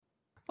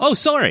Oh,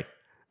 sorry.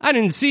 I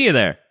didn't see you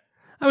there.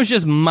 I was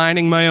just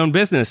minding my own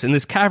business in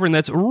this cavern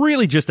that's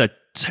really just a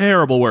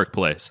terrible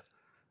workplace.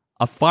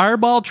 A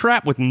fireball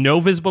trap with no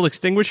visible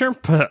extinguisher?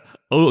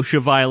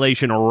 OSHA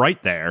violation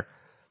right there.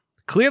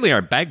 Clearly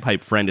our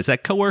bagpipe friend is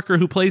that coworker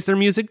who plays their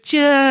music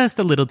just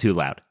a little too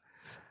loud.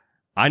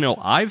 I know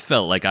I've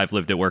felt like I've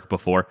lived at work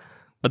before,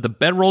 but the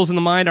bedrolls in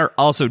the mine are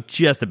also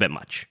just a bit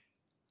much.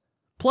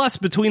 Plus,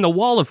 between the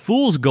wall of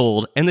fool's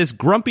gold and this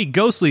grumpy,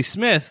 ghostly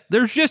smith,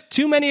 there's just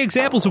too many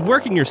examples of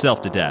working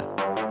yourself to death.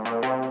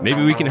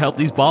 Maybe we can help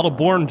these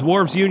bottle-born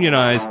dwarves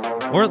unionize,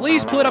 or at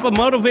least put up a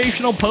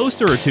motivational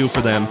poster or two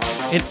for them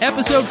in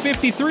episode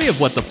 53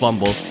 of What the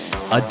Fumble,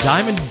 A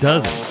Dime a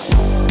Dozen.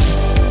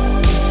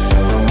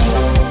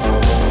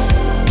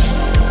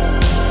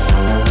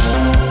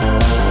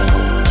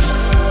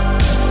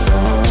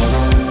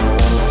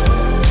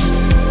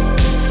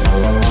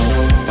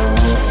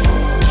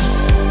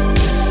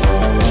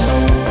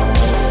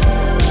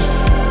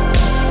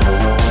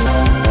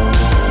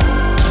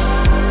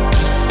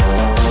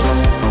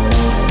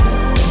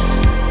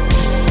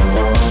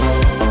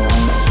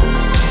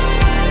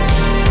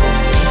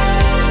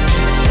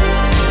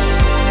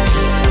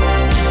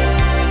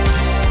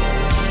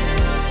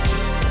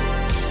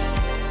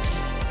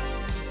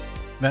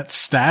 That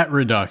stat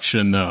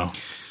reduction, though.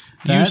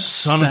 You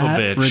son of a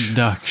bitch.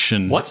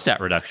 Reduction. What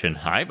stat reduction?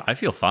 I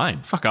feel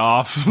fine. Fuck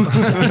off.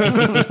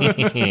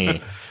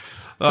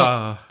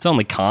 It's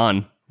only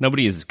con.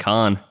 Nobody uses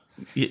con.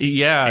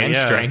 And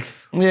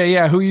Strength.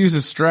 Yeah. Who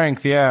uses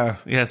strength? Yeah.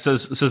 Yeah,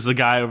 says the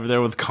guy over there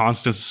with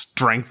constant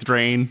strength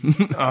drain.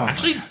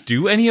 Actually,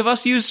 do any of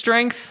us use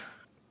strength?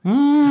 All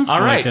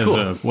right, Like cool.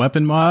 as a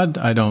weapon mod?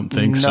 I don't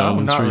think so. No,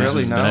 not Three really,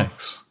 uses no.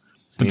 Dex.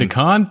 But the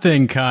con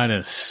thing kind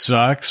of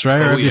sucks,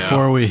 right? Right yeah.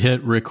 before we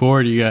hit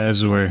record, you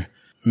guys were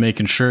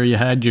making sure you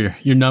had your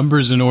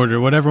numbers in order.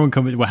 What everyone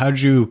how'd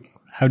you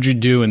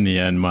do in the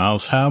end,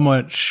 Miles? How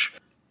much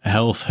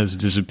health has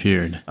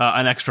disappeared?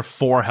 An extra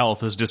 4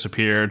 health has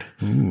disappeared,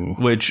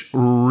 which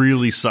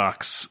really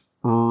sucks.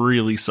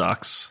 Really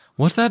sucks.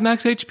 What's that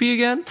max HP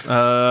again?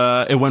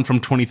 It went from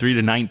 23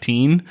 to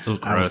 19. Oh,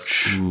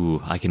 gross.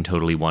 Ooh, I can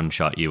totally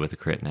one-shot you with a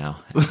crit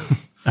now.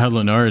 How'd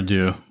Lenora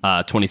do?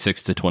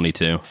 26 to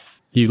 22.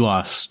 You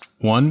lost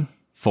 1,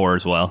 4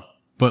 as well.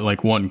 but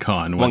like one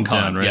con went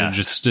down, right? Yeah. It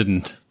just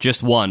didn't.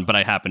 Just one, but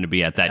I happen to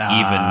be at that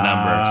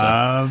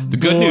even number. So the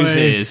good news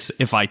is,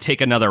 if I take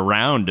another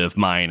round of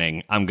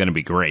mining, I'm going to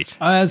be great.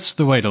 That's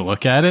the way to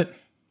look at it.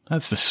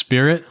 That's the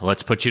spirit.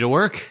 Let's put you to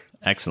work.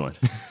 Excellent.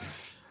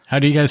 How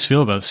do you guys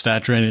feel about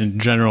stat drain in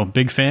general?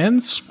 Big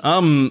fans?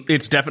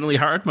 It's definitely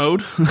hard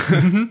mode.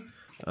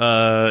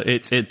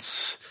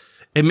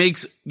 It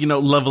makes,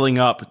 leveling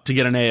up to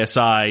get an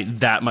ASI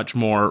that much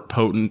more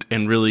potent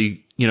and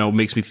really,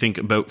 makes me think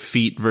about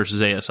feat versus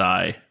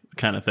ASI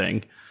kind of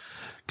thing.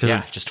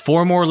 Yeah, just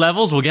 4 more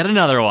levels, we'll get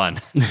another one.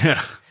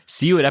 Yeah.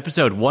 See you at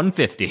episode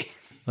 150.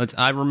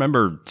 I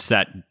remember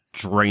stat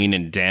drain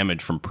and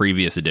damage from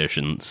previous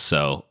editions,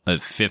 so at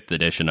 5th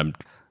edition,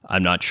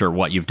 I'm not sure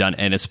what you've done,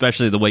 and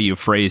especially the way you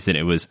phrased it,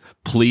 it was,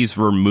 please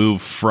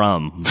remove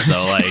from.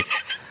 So,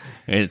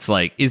 it's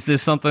like, is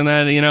this something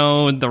that,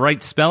 the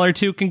right spell or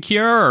two can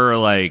cure,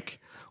 or,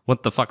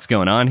 what the fuck's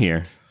going on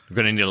here? We're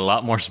going to need a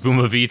lot more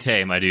Spuma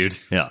Vitae, my dude.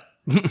 Yeah.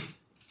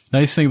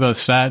 Nice thing about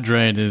stat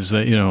drain is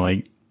that,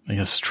 I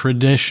guess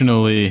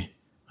traditionally,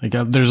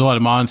 there's a lot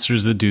of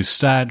monsters that do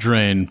stat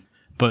drain,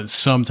 but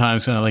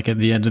sometimes kind of at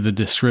the end of the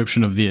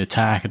description of the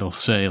attack, it'll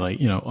say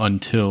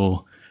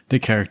until the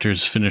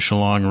characters finish a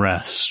long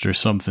rest or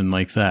something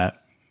like that.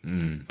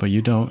 But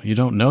you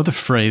don't know the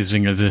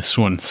phrasing of this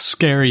one.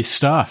 Scary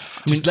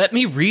stuff. Just let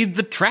me read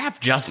the trap,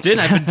 Justin.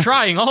 I've been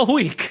trying all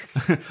week.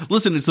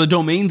 Listen, it's the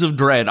domains of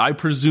dread. I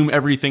presume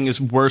everything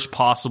is worst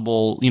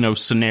possible,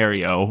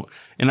 scenario.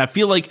 And I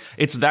feel like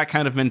it's that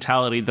kind of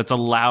mentality that's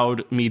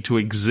allowed me to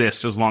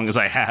exist as long as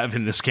I have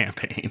in this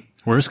campaign.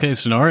 Worst case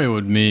scenario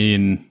would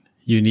mean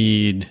you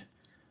need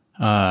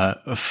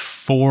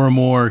 4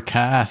 more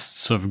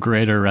casts of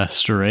Greater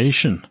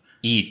Restoration.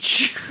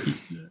 Each.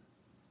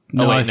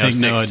 No, wait, I think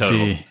 6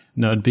 total.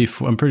 It'd be.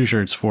 I'm pretty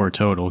sure it's 4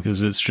 total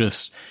because it's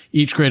just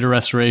each Greater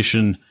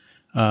Restoration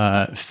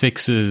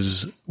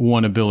fixes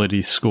one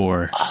ability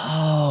score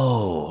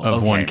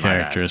of one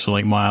character.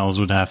 So Miles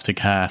would have to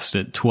cast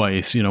it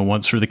twice.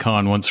 Once for the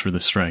con, once for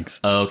the strength.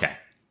 Okay.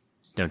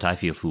 Don't I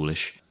feel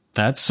foolish?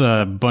 That's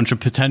a bunch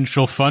of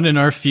potential fun in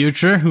our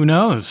future. Who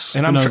knows?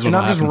 And Who knows I'm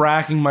what'll just happen.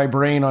 racking my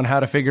brain on how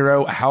to figure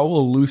out how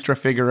will Lustra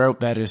figure out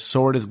that his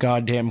sword is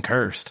goddamn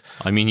cursed.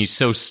 I mean, he's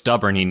so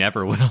stubborn, he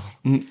never will.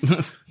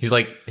 He's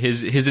like,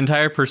 his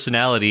entire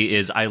personality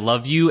is, I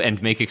love you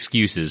and make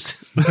excuses.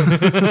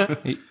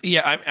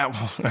 Yeah,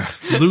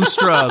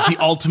 Lustra, the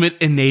ultimate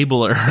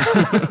enabler.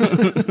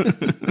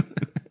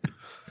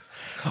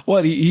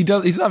 what he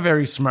does? He's not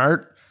very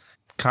smart.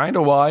 Kind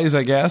of wise,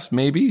 I guess.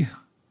 Maybe.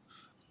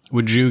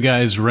 Would you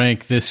guys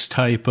rank this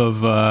type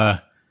of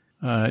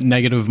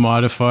negative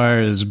modifier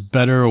as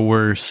better or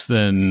worse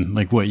than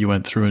what you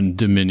went through in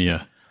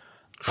Dominia?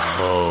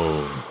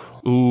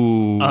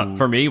 Ooh.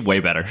 For me, way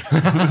better.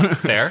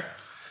 Fair.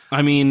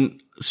 I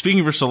mean,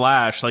 speaking for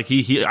Slash, like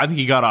I think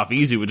he got off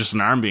easy with just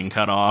an arm being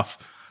cut off.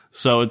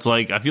 So it's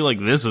like, I feel like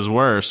this is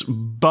worse.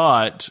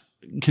 But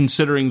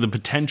considering the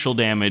potential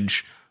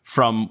damage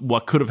from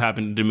what could have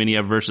happened to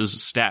Dominia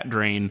versus Stat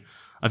Drain,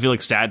 I feel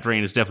like Stat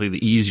Drain is definitely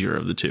the easier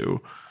of the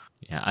two.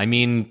 Yeah, I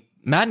mean,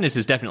 Madness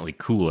is definitely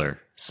cooler,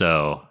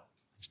 so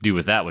do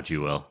with that what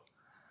you will.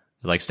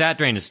 Like, Stat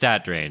Drain is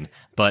Stat Drain,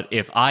 but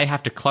if I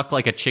have to cluck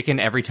like a chicken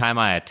every time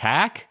I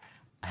attack,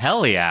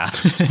 hell yeah.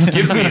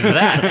 Gives me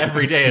that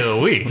every day of the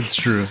week. It's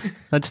true.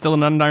 That's still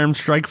an unarmed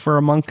strike for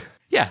a monk.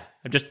 Yeah,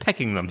 I'm just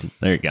pecking them.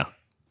 There you go.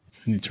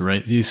 I need to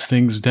write these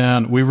things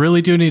down. We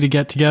really do need to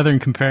get together and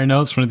compare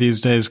notes one of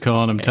these days,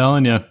 Colin. I'm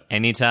telling you.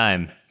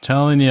 Anytime.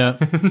 Telling you.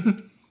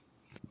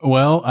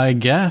 Well, I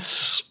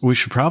guess we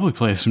should probably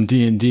play some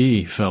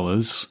D&D,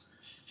 fellas.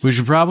 We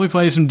should probably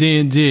play some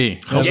D&D.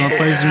 Guys want to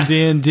play some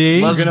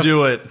D&D? Let's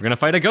do it. We're going to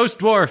fight a ghost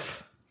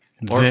dwarf.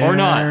 Or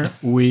not.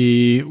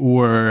 We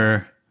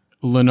were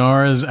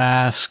Lenara's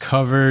ass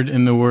covered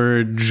in the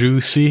word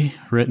juicy,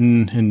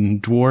 written in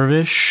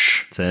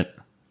Dwarvish. That's it.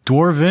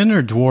 Dwarven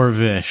or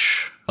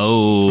Dwarvish?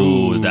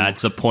 Oh,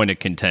 that's a point of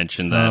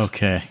contention then.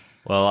 Okay.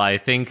 Well, I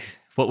think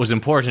what was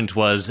important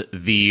was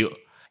the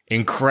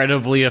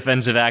incredibly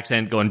offensive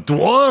accent going,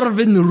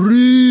 Dwarven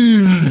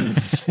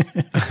runes!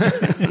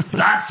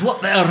 That's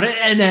what they're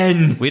written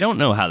in! We don't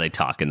know how they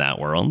talk in that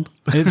world.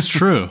 It's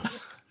true.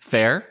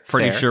 Fair.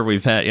 Pretty sure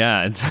we've had,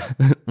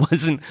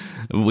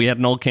 we had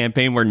an old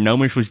campaign where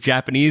Gnomish was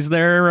Japanese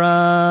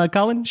there,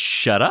 Colin?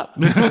 Shut up.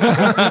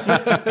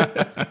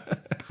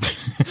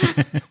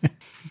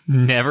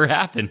 Never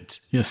happened.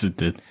 Yes, it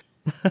did.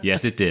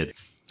 Yes, it did.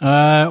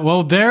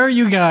 Well, there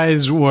you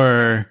guys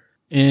were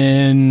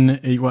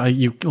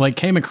you like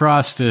came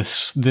across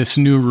this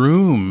new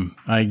room,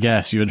 I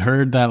guess. You had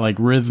heard that like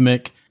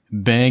rhythmic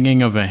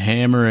banging of a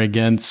hammer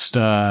against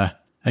an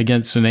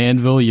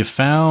anvil. You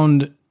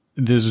found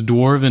this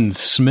dwarven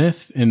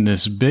smith in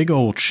this big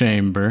old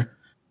chamber.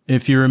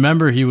 If you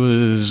remember, he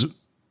was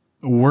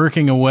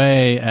working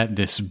away at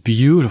this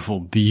beautiful,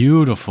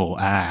 beautiful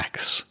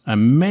axe.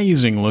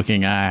 Amazing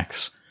looking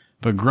axe,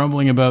 but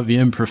grumbling about the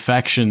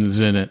imperfections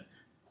in it.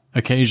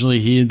 Occasionally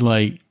he'd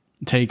like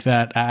take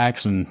that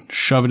axe and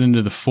shove it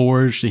into the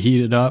forge to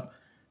heat it up,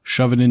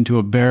 shove it into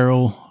a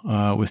barrel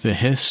with a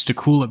hiss to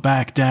cool it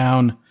back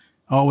down.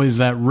 Always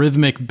that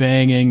rhythmic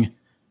banging.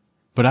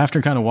 But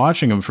after kind of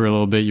watching him for a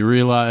little bit, you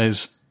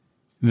realize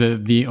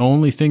that the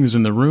only things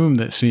in the room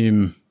that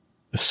seem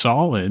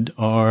solid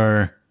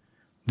are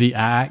the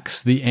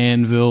axe, the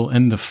anvil,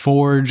 and the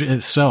forge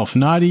itself.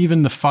 Not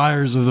even the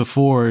fires of the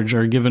forge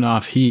are giving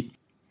off heat.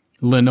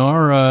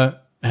 Lenara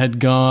had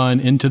gone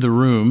into the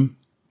room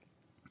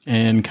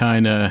and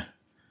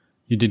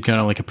you did kind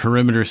of like a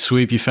perimeter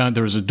sweep. You found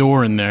there was a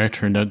door in there. It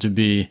turned out to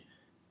be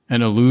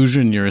an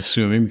illusion, you're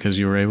assuming, because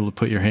you were able to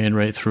put your hand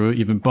right through it.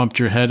 You even bumped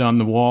your head on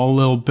the wall a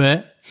little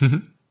bit.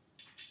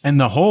 And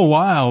the whole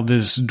while,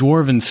 this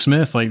dwarven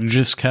smith like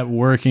just kept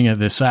working at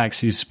this axe.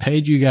 He's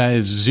paid you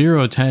guys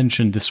zero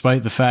attention,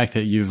 despite the fact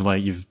that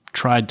you've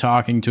tried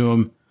talking to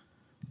him.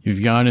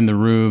 You've gone in the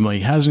room. Like,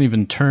 he hasn't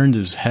even turned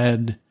his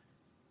head.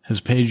 Has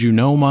paid you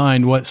no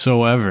mind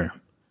whatsoever.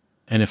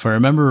 And if I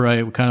remember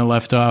right, we kind of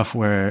left off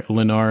where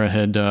Lenara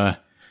had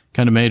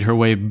kind of made her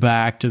way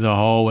back to the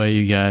hallway.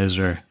 You guys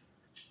are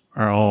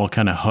all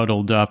kind of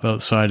huddled up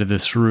outside of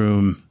this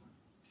room,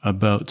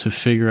 about to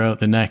figure out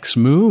the next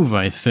move,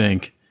 I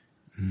think.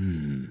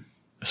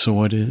 So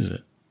what is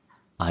it?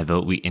 I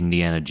vote we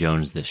Indiana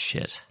Jones this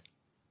shit.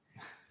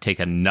 Take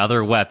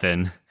another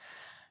weapon,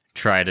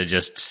 try to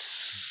just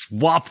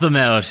swap them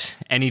out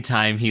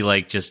anytime he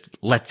like just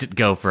lets it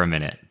go for a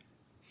minute.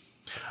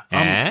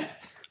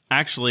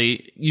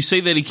 Actually, you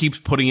say that he keeps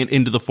putting it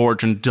into the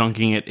forge and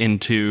dunking it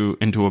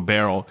into a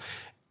barrel,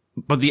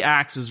 but the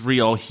axe is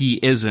real. He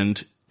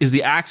isn't. Is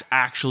the axe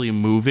actually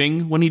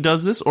moving when he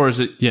does this, or is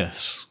it?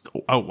 Yes.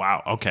 Oh,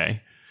 wow.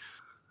 Okay.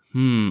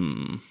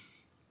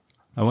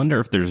 I wonder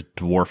if there's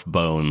dwarf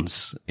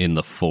bones in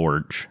the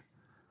forge,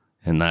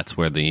 and that's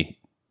where these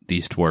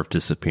dwarf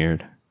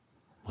disappeared.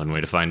 One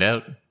way to find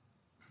out.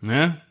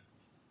 Yeah.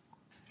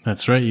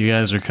 That's right. You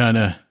guys are kind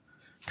of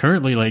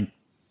currently like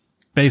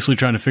basically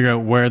trying to figure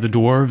out where the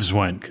dwarves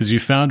went, because you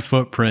found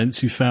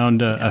footprints. You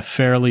found a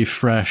fairly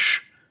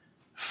fresh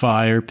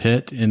fire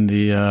pit in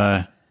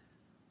the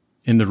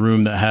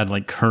room that had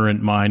like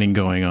current mining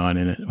going on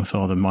in it, with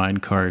all the mine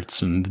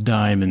carts and the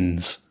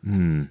diamonds.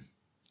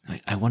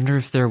 I wonder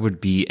if there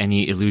would be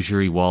any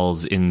illusory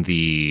walls in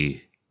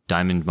the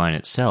diamond mine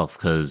itself,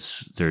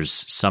 because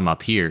there's some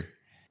up here.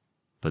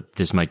 But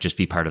this might just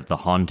be part of the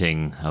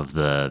haunting of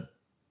the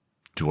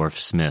dwarf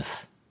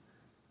smith.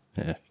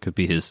 Yeah, could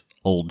be his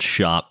old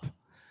shop,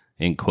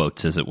 in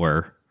quotes, as it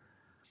were.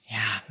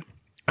 Yeah,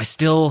 I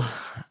still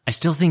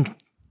think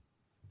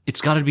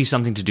it's got to be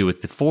something to do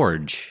with the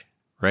forge,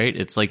 right?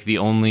 It's like the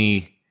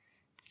only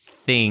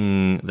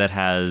thing that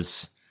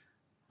has,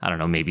 I don't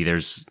know, maybe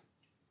there's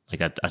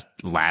like a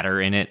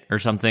ladder in it or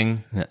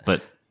something. Yeah.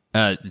 But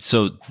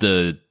so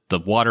the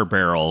water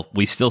barrel,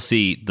 we still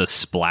see the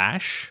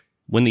splash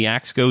when the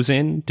axe goes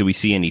in? Do we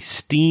see any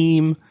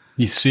steam?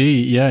 You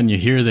see, yeah, and you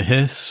hear the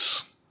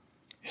hiss.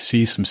 You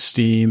see some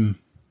steam.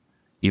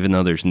 Even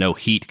though there's no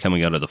heat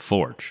coming out of the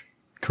forge.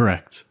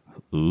 Correct.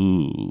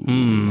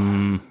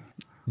 Ooh.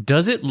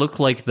 Does it look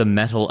like the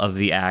metal of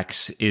the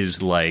axe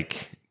is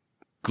like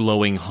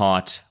glowing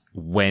hot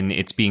when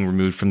it's being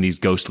removed from these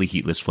ghostly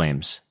heatless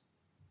flames?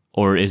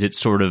 Or is it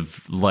sort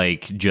of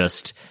like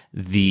just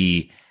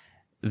the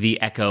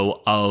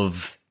echo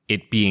of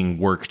it being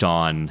worked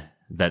on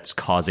that's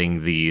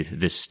causing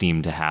this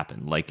steam to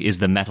happen? Like, is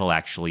the metal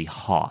actually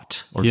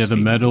hot? Or Yeah, the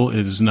steam? metal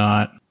is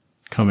not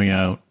coming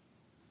out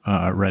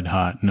red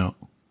hot, no.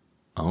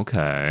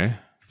 Okay.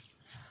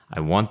 I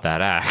want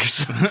that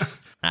axe.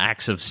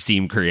 Axe of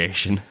steam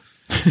creation.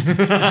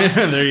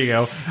 There you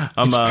go.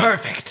 It's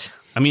perfect.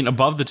 I mean,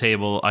 above the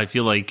table, I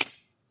feel like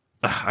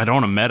I don't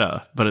want to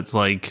meta, but it's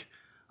like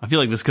I feel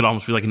like this could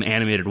almost be like an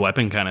animated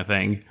weapon kind of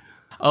thing.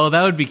 Oh,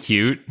 that would be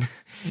cute.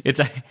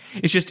 It's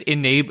just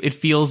it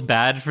feels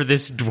bad for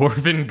this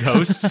dwarven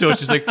ghost, so it's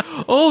just like,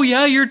 oh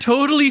yeah, you're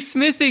totally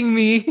smithing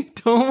me.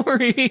 Don't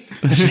worry.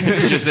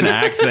 Just an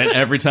accent.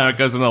 Every time it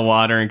goes in the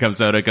water and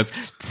comes out, it goes...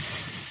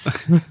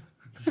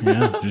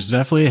 Yeah, there's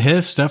definitely a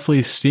hiss,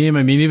 definitely steam.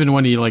 I mean, even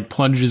when he like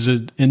plunges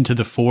it into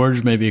the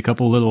forge, maybe a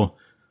couple little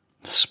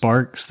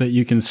sparks that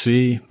you can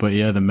see. But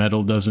yeah, the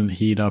metal doesn't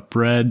heat up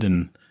red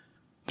and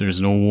there's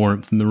no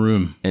warmth in the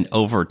room. And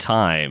over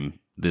time,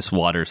 this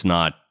water's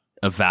not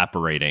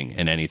evaporating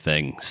in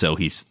anything, so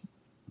he's...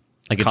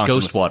 Like it's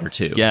constantly- ghost water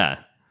too. Yeah.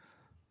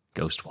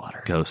 Ghost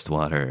water. Ghost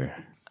water.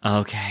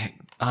 Okay.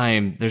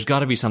 There's got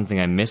to be something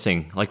I'm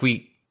missing.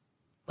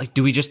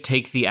 Do we just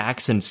take the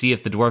axe and see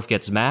if the dwarf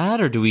gets mad,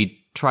 or do we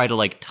try to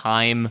like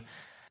time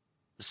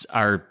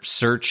our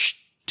search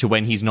to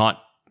when he's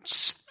not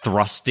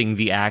thrusting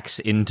the axe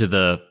into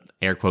the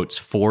air quotes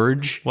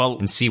forge,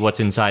 and see what's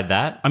inside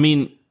that? I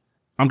mean,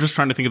 I'm just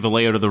trying to think of the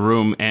layout of the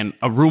room, and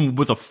a room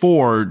with a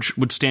forge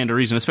would stand to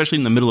reason, especially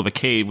in the middle of a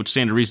cave, would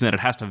stand to reason that it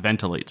has to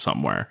ventilate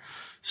somewhere.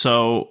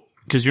 So,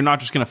 because you're not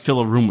just going to fill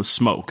a room with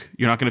smoke.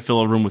 You're not going to fill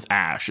a room with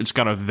ash. It's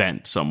got to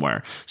vent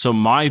somewhere. So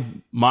my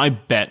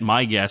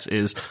guess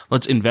is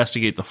let's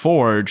investigate the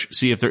forge,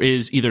 see if there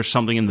is either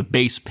something in the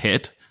base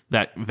pit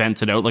that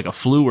vents it out like a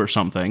flue or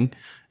something,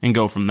 and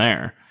go from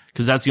there.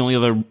 Because that's the only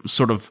other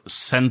sort of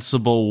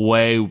sensible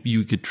way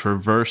you could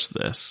traverse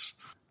this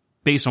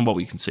based on what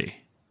we can see.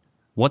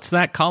 What's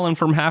that Colin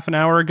from half an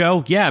hour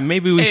ago? Yeah,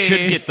 maybe we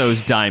should get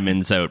those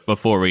diamonds out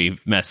before we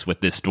mess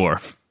with this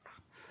dwarf.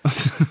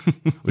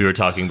 We were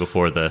talking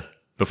before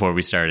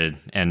we started,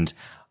 and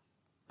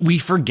we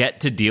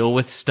forget to deal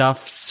with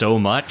stuff so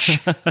much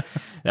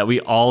that we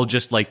all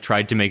just like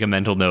tried to make a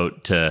mental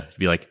note to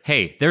be like,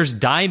 hey, there's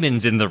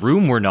diamonds in the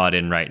room we're not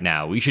in right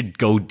now. We should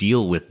go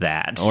deal with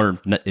that.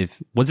 Or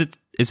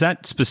is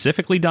that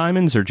specifically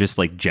diamonds or just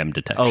like gem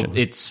detection?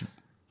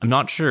 I'm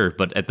not sure,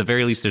 but at the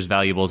very least there's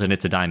valuables and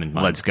it's a diamond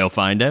mine. Let's go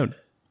find out.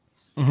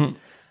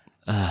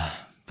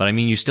 But I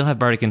mean, you still have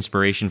Bardic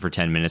Inspiration for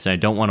 10 minutes, and I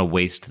don't want to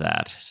waste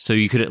that. So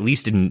you could at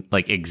least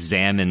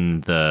examine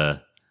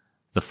the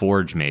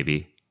forge,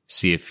 maybe.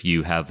 See if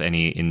you have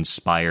any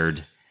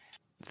inspired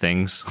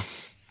things.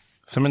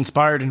 Some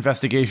inspired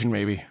investigation,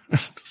 maybe.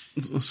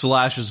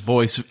 Slash's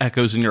voice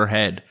echoes in your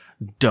head.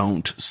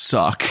 Don't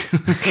suck.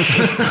 I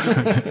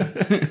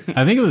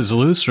think it was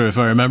Lustra, if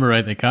I remember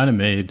right, they kind of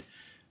made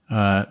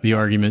the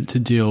argument to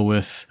deal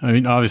with. I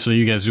mean, obviously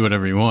you guys do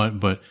whatever you want,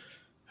 but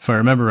if I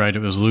remember right, it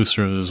was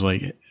Lustra that was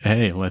like,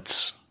 hey,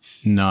 let's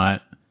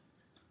not,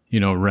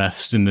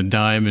 rest in the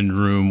diamond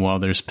room while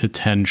there's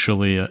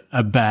potentially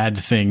a bad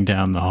thing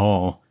down the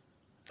hall.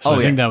 So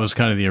I think that was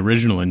kind of the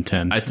original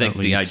intent. I think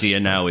the idea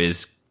now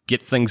is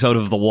get things out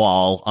of the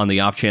wall on the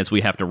off chance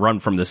we have to run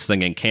from this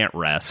thing and can't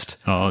rest.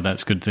 Oh,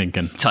 that's good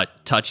thinking.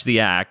 Touch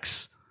the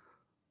axe.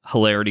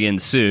 Hilarity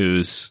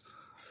ensues.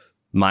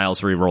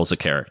 Miles re-rolls a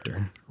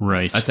character.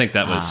 Right. I think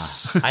that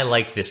was... I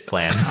like this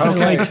plan. I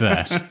like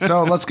that.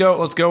 So let's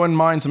go and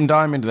mine some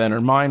diamond then, or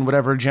mine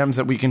whatever gems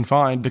that we can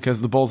find,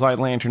 because the bullseye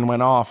lantern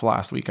went off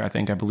last week, I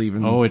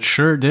believe. Oh, it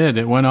sure did.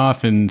 It went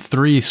off in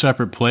 3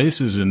 separate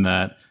places in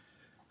that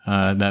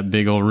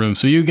big old room.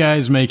 So you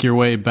guys make your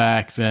way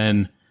back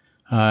then.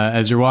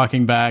 As you're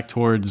walking back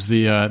towards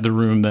the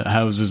room that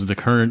houses the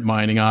current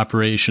mining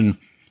operation,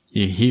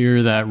 you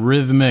hear that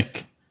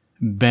rhythmic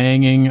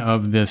banging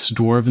of this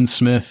dwarven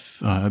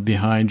smith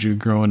behind you,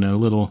 growing a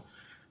little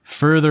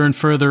further and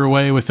further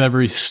away with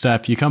every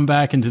step. You come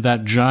back into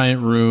that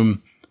giant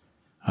room.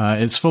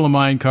 It's full of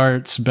mine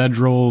carts,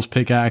 bedrolls,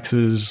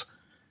 pickaxes,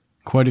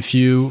 quite a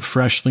few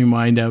freshly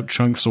mined out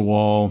chunks of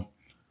wall.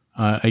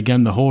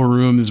 Again, the whole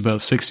room is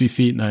about 60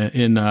 feet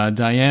in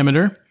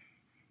diameter.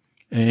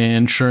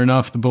 And sure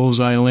enough, the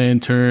bullseye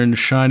lantern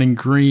shining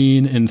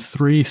green in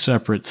 3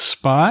 separate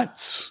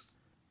spots.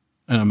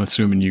 And I'm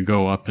assuming you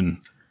go up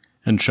and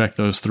check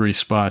those 3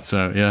 spots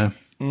out, yeah?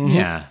 Mm-hmm.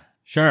 Yeah.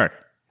 Sure.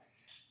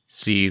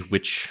 See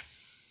which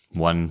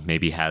one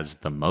maybe has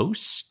the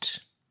most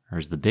or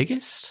is the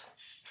biggest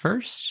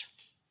first.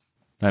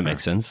 That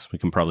makes sense. We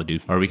can probably do...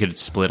 Or we could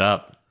split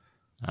up.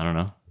 I don't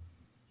know.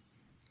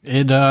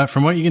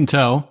 From what you can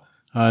tell,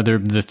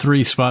 the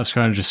 3 spots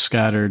kind of just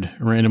scattered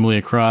randomly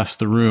across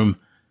the room.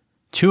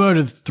 2 out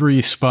of the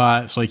 3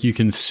 spots, like you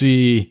can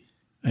see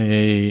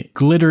a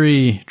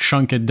glittery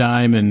chunk of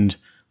diamond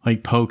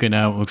like poking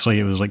out. Looks like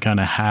it was like kind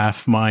of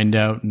half mined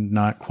out and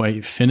not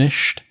quite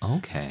finished.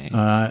 Okay.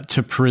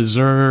 To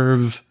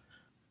preserve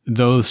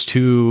those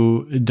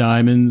 2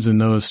 diamonds in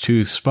those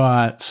 2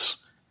 spots,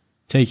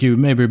 take you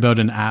maybe about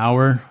an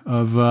hour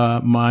of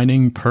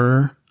mining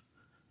per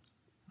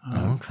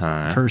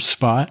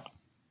spot.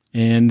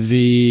 And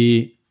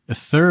the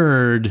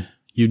third,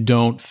 you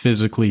don't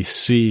physically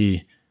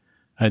see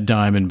a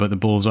diamond, but the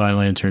bullseye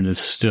lantern is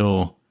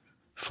still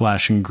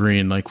flashing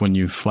green, like when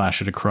you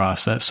flash it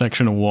across that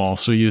section of wall.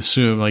 So you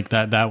assume like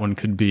that one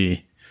could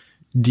be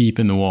deep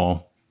in the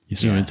wall. You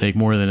assume it'd take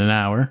more than an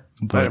hour,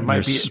 but it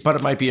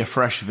might be a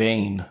fresh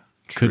vein.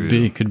 Could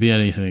be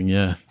anything.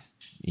 Yeah.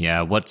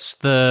 Yeah. What's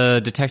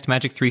the detect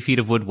magic? 3 feet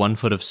of wood, 1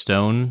 foot of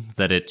stone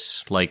that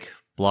it like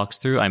blocks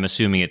through? I'm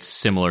assuming it's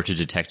similar to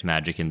detect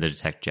magic in the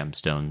detect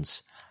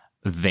gemstones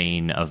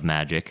vein of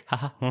magic.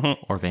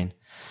 Or vein.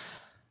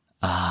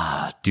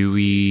 Do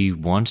we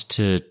want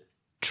to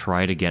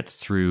try to get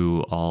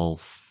through all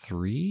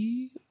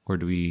 3, or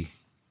do we?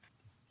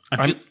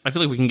 I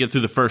feel like we can get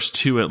through the first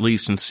 2 at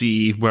least and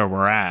see where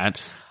we're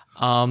at.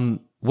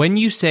 When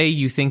you say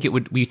we think it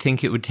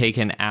would take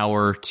an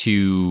hour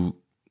to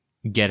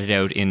get it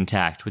out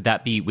intact, would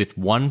that be with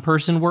one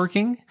person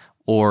working,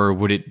 or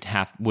would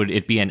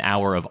it be an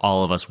hour of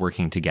all of us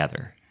working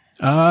together?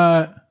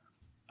 I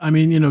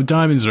mean,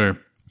 diamonds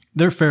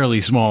they're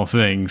fairly small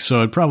things, so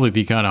it'd probably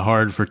be kind of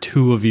hard for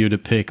 2 of you to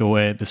pick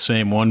away at the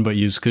same one, but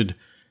you could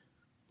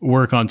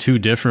work on 2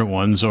 different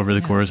ones over the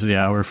course of the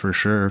hour for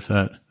sure, if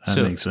that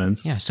makes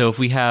sense. Yeah, so if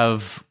we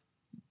have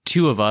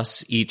 2 of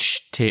us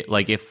each take,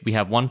 if we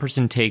have one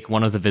person take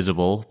one of the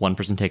visible, one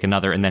person take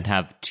another, and then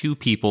have 2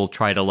 people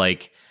try to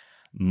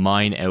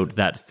mine out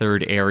that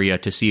third area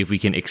to see if we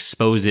can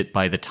expose it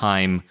by the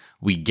time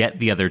we get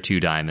the other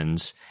 2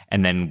 diamonds,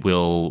 and then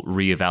we'll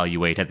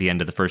reevaluate at the end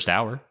of the first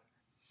hour.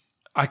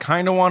 I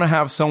kind of want to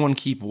have someone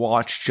keep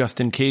watch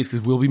just in case,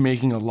 because we'll be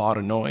making a lot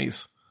of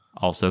noise.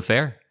 Also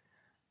fair.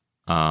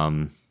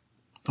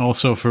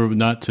 Also for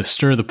not to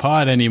stir the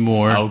pot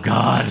anymore. Oh,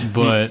 God.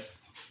 But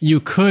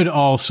you could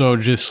also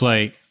just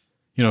try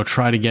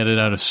to get it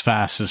out as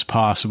fast as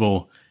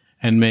possible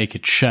and make a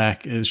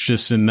check. It's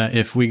just in that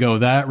if we go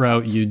that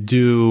route, you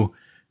do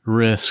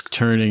risk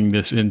turning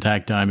this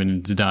intact diamond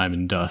into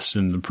diamond dust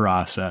in the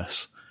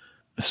process.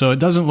 So it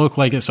doesn't look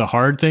like it's a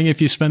hard thing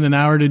if you spend an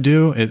hour to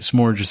do. It's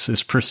more just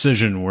this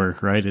precision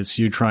work, right? It's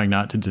you trying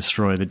not to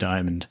destroy the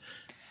diamond.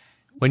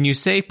 When you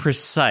say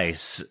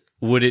precise,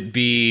 would it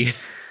be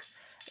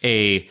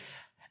a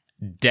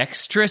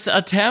dexterous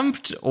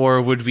attempt,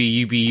 or would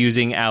we be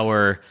using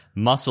our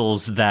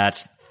muscles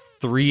that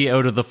 3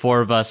 out of the 4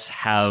 of us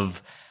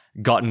have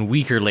gotten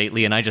weaker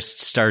lately, and I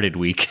just started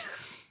weak?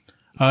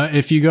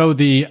 If you go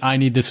the I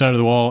need this out of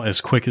the wall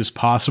as quick as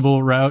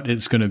possible route,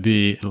 it's going to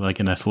be like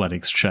an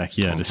athletics check,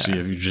 to see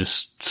if you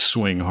just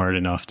swing hard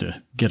enough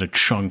to get a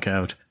chunk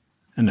out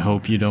and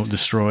hope you don't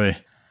destroy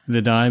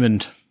the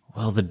diamond.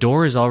 Well, the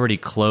door is already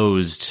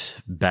closed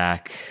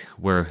back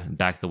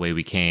the way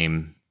we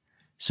came,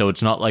 so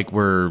it's not like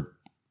we're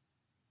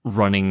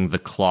running the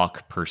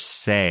clock per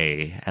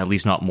se, at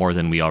least not more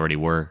than we already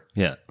were.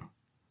 Yeah.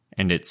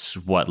 And it's a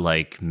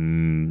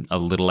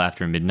little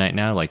after midnight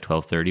now, like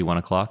 12:30, 1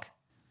 o'clock.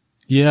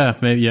 Yeah,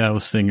 maybe. Yeah, I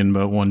was thinking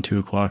about 1, 2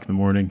 o'clock in the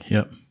morning.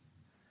 Yep.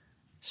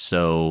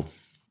 So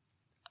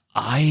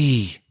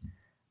I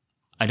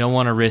don't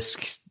want to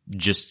risk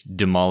just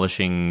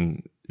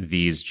demolishing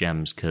these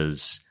gems,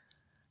 because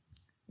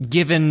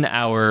given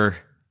our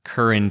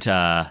current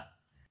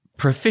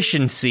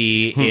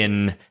proficiency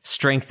in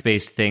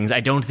strength-based things,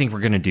 I don't think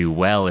we're going to do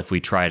well if we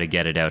try to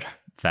get it out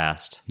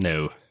fast.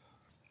 No.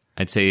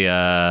 I'd say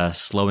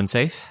slow and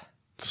safe.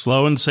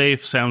 Slow and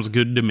safe sounds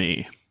good to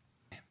me.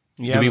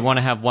 Yeah, Do we want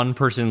to have one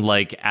person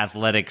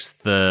athletics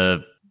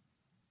the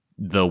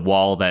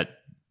wall that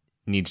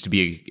needs to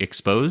be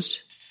exposed?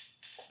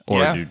 Or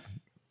yeah.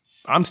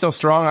 I'm still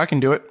strong. I can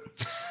do it.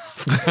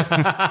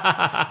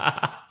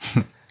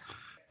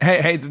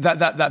 Hey,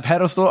 that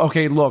pedestal.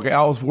 Okay, look,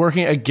 I was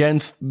working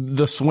against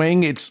the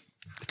swing. It's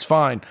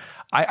fine.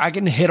 I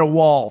can hit a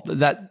wall.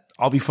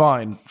 I'll be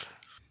fine.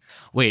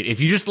 Wait,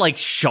 if you just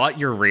shot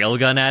your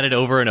railgun at it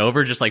over and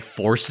over, just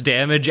force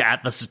damage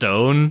at the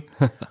stone,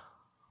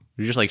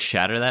 you just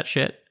shatter that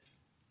shit?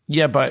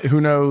 Yeah, but who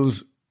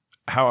knows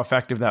how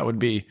effective that would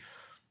be.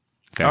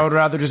 Fair. I would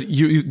rather just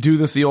you do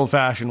this the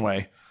old-fashioned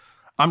way.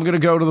 I'm going to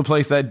go to the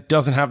place that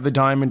doesn't have the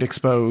diamond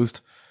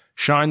exposed,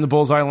 shine the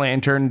bullseye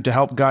lantern to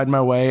help guide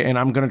my way, and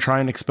I'm going to try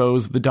and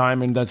expose the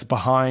diamond that's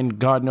behind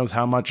God knows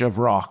how much of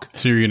rock.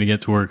 So you're going to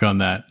get to work on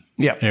that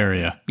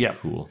area. Yeah.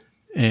 Cool.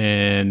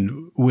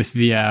 And with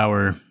the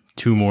hour,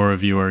 2 more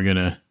of you are going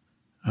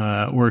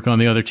to work on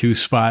the other 2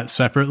 spots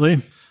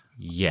separately.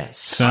 Yes.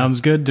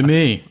 Sounds good to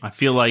me. I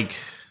feel like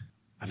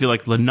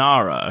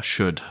Lenara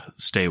should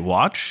stay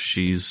watch.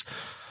 She's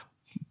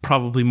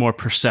probably more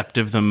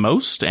perceptive than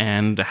most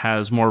and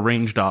has more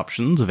ranged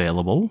options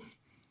available.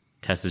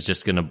 Tess is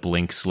just going to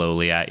blink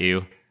slowly at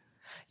you.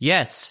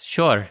 Yes,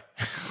 sure.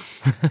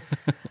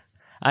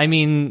 I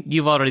mean,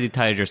 you've already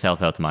tired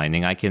yourself out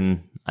mining. I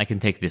can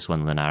take this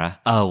one, Lenara.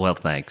 Oh, well,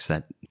 thanks.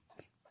 That's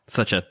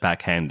such a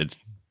backhanded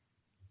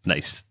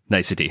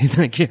nicety.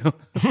 Thank you.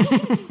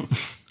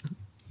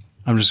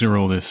 I'm just going to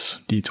roll this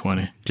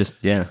D20. Just,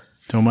 yeah.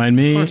 Don't mind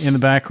me in the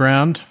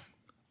background.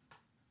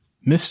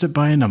 Missed it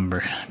by a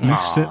number.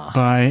 Missed it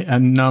by a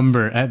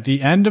number. At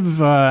the end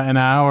of an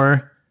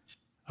hour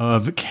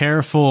of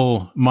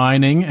careful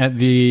mining at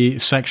the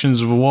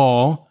sections of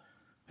wall,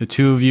 the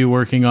two of you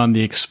working on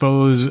the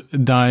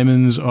exposed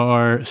diamonds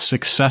are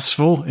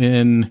successful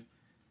in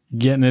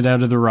getting it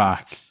out of the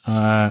rock.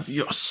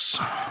 Yes.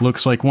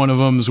 Looks like one of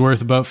them's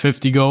worth about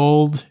 50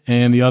 gold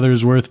and the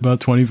other's worth about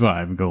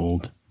 25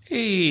 gold.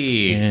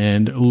 Hey.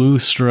 And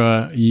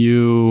Lustra,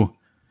 you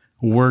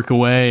work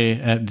away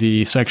at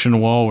the section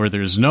wall where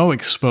there's no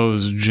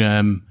exposed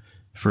gem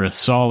for a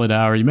solid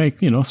hour. You make,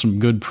 some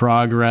good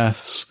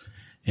progress.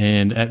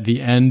 And at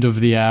the end of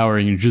the hour,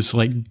 you just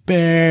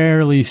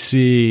barely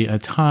see a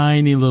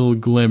tiny little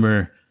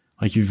glimmer,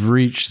 like you've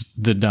reached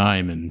the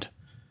diamond.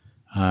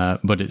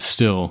 But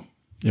it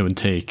would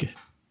take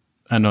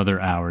another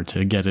hour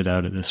to get it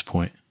out at this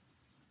point.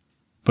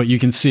 But you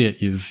can see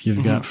it.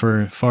 You've got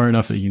far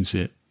enough that you can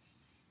see it.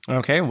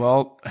 Okay,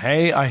 well,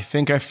 hey, I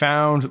think I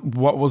found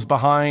what was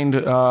behind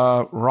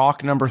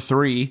rock number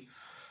 3.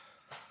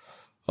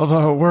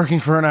 Although working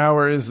for an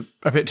hour is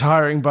a bit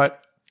tiring, but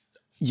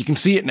you can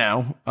see it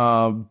now.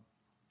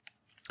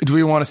 Do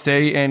we want to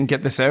stay and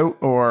get this out?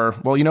 Or,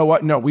 well, you know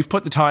what? No, we've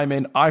put the time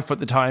in. I've put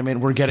the time in.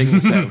 We're getting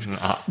this out.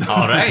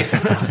 All right.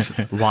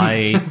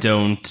 Why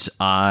don't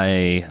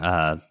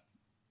I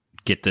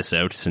get this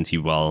out since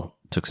you all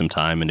took some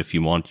time, and if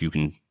you want, you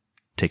can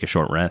take a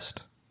short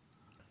rest.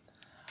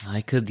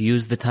 I could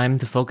use the time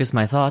to focus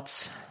my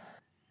thoughts.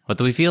 What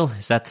do we feel?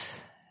 Is that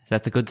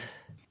the good?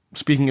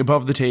 Speaking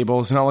above the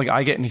table, it's not like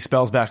I get any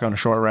spells back on a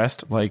short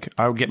rest.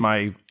 I would get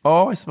I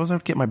suppose I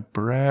would get my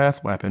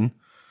breath weapon,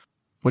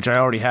 which I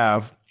already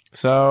have.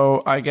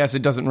 So I guess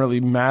it doesn't really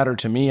matter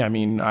to me. I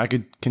mean, I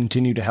could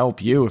continue to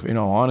help you, if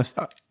honest.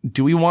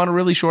 Do we want a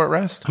really short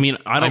rest? I mean,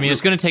 it's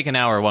going to take an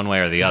hour one way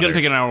or the other. It's going to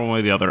take an hour one way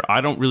or the other.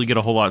 I don't really get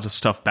a whole lot of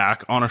stuff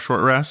back on a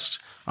short rest.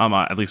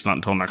 At least not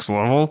until next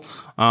level.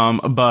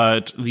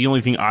 But the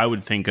only thing I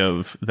would think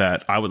of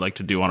that I would like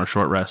to do on a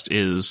short rest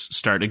is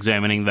start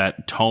examining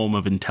that tome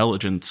of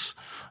intelligence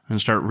and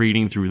start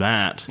reading through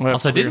that.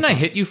 Also, didn't I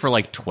hit you for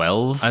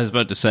 12? I was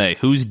about to say,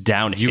 who's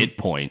down hit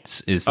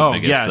points is the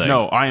biggest thing.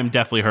 No, I am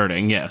definitely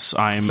hurting. Yes,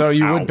 I'm. So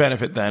you would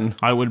benefit then.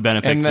 I would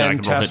benefit. And then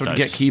Tess would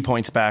get key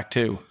points back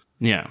too.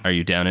 Yeah. Are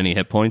you down any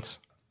hit points?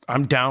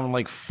 I'm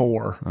down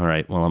 4. All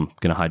right, well, I'm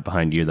going to hide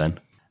behind you then.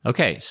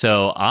 Okay,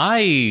 so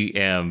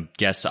I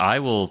guess I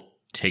will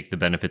take the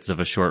benefits of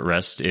a short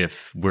rest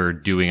if we're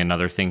doing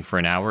another thing for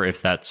an hour,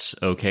 if that's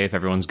okay, if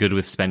everyone's good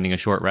with spending a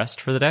short rest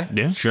for the day.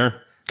 Yeah, sure.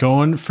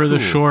 Going for the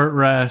short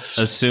rest.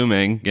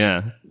 Assuming,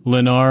 yeah.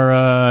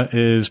 Lenara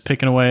is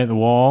picking away at the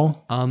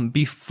wall.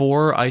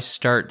 Before I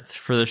start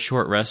for the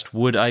short rest,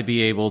 would I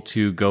be able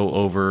to go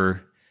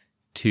over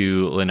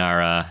to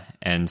Lenara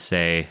and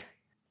say,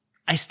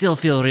 I still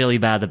feel really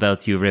bad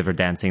about you river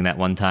dancing that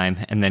one time.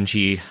 And then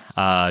she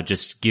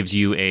just gives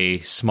you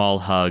a small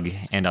hug,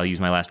 and I'll use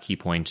my last key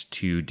point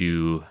to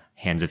do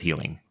Hands of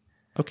Healing.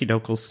 Okie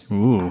dokes.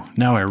 Ooh,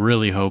 now I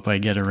really hope I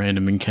get a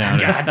random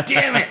encounter. God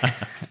damn it!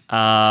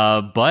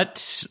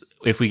 But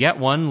if we get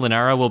one,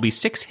 Lenara will be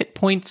 6 hit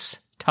points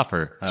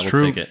tougher. I will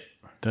true. take it.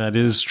 That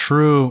is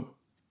true.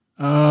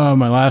 Oh,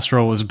 my last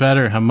roll was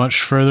better. I'm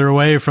much further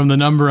away from the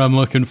number I'm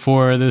looking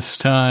for this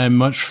time.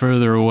 Much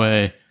further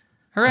away.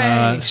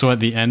 Hooray! So at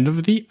the end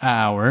of the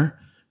hour,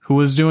 who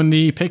was doing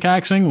the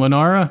pickaxing?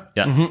 Lenara?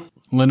 Yeah.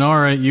 Mm-hmm.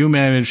 Lenara, you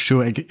managed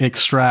to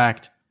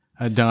extract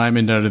a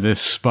diamond out of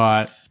this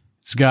spot.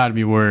 It's got to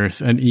be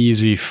worth an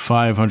easy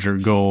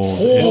 500 gold.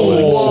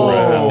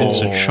 It's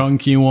a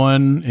chunky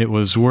one. It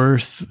was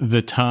worth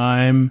the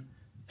time.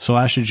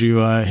 Slash, did you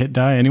hit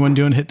die? Anyone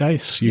doing hit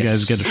dice? You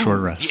guys get a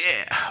short rest.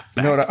 Yeah.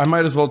 You know what? I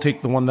might as well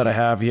take the one that I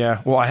have.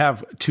 Yeah. Well, I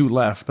have 2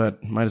 left,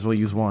 but might as well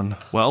use one.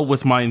 Well,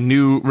 with my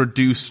new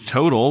reduced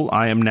total,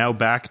 I am now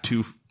back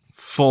to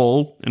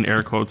full, in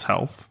air quotes,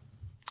 health.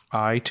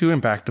 I, too, am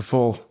back to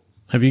full.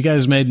 Have you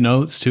guys made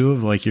notes, too,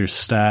 of your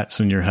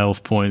stats and your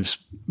health points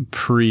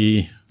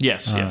pre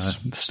Yes.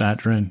 stat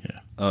drain? Yeah.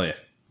 Oh, yeah.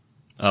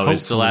 Oh,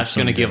 is Slash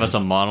going to give us a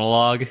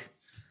monologue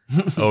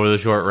over the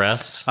short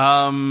rest?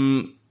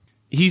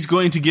 He's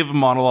going to give a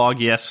monologue,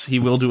 yes. He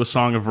will do a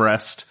song of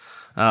rest,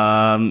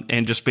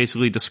 and just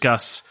basically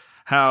discuss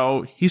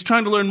how he's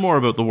trying to learn more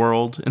about the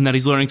world, and that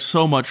he's learning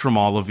so much from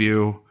all of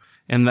you,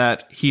 and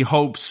that he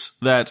hopes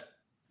that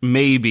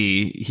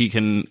maybe he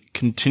can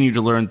continue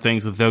to learn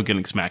things without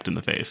getting smacked in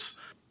the face.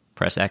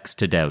 Press X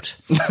to doubt.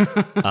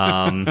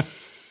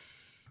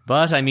 But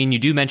But, I mean, you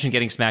do mention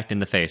getting smacked in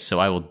the face, so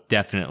I will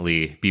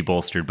definitely be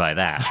bolstered by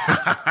that.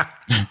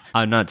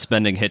 I'm not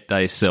spending hit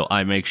dice, so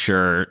I make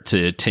sure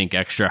to tink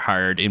extra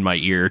hard in my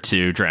ear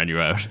to drown you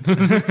out.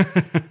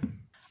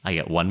 I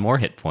get 1 more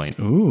hit point.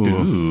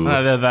 Ooh.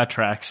 That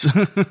tracks.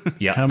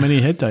 Yeah. How many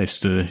hit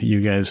dice do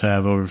you guys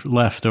have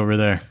left over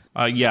there?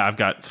 Yeah, I've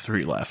got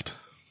 3 left.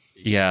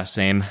 Yeah,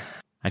 same.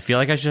 I feel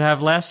like I should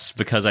have less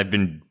because I've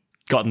been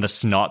gotten the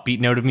snot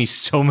beaten out of me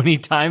so many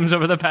times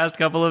over the past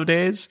couple of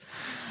days.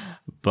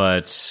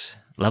 But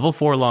level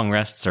 4 long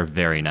rests are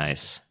very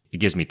nice. It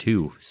gives me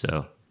 2,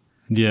 so...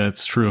 Yeah,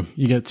 it's true.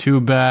 You get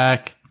 2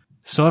 back.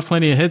 Still have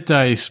plenty of hit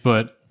dice,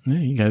 but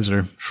you guys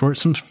are short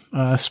some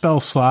spell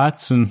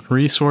slots, and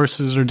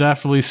resources are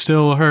definitely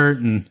still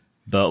hurting.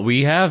 But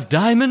we have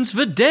diamonds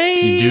for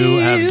days! You do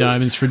have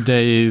diamonds for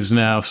days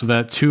now, so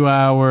that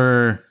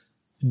 2-hour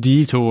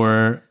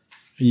detour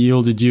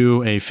yielded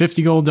you a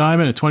 50 gold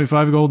diamond, a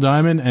 25 gold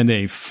diamond, and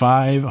a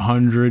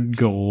 500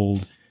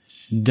 gold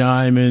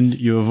diamond.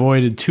 You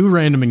avoided 2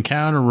 random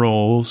encounter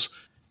rolls.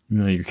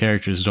 Your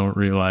characters don't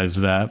realize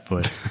that,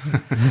 but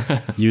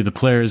you, the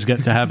players,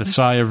 get to have a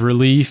sigh of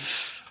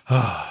relief.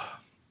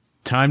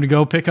 Time to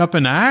go pick up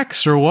an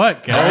axe or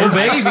what, guys?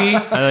 Oh, baby!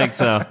 I think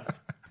so.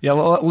 Yeah,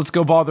 well, let's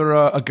go bother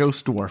a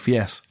ghost dwarf.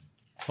 Yes.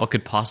 What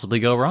could possibly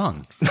go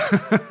wrong?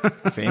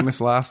 Famous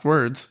last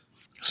words.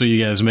 So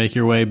you guys make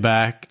your way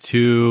back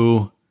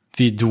to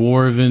the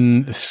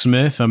dwarven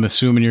smith. I'm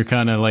assuming you're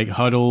kind of like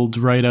huddled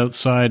right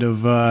outside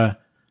of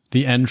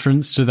the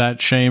entrance to that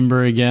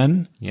chamber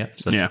again. Yep,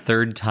 it's the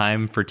 3rd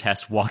time for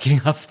Tess walking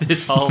up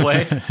this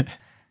hallway.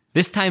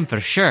 This time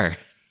for sure.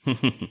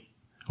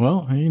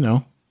 Well,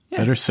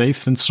 better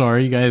safe than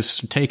sorry. You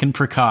guys are taking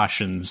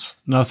precautions.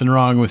 Nothing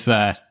wrong with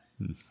that.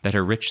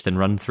 Better rich than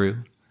run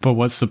through. But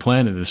what's the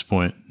plan at this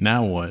point?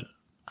 Now what?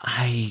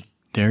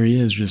 There he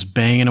is, just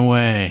banging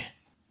away.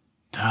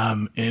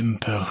 Time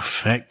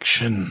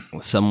imperfection.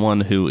 Someone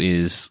who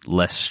is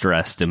less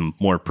stressed and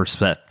more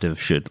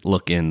perceptive should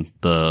look in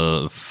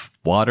the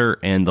water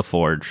and the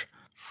forge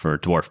for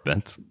dwarf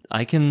bents.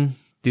 I can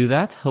do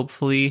that.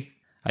 Hopefully,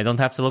 I don't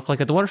have to look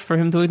like a dwarf for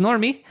him to ignore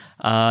me.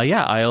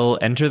 I'll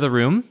enter the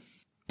room,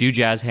 do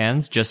jazz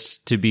hands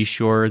just to make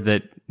sure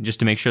that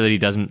he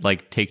doesn't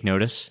take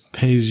notice.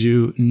 Pays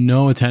you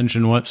no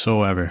attention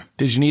whatsoever.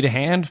 Did you need a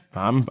hand?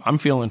 I'm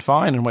feeling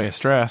fine in way of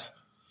stress.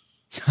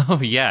 Oh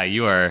yeah,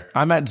 you are.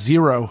 I'm at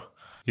 0.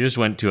 You just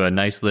went to a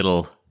nice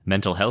little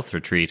mental health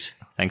retreat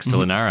thanks to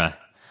Lenara.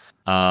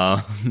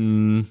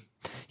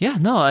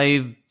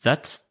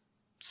 That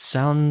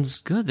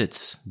sounds good.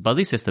 It's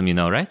buddy system,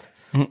 right?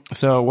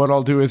 So what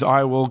I'll do is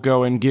I will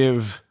go and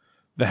give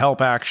the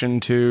help action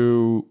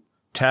to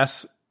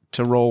Tess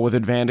to roll with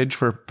advantage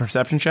for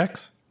perception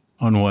checks.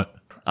 On what?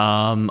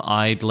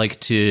 I'd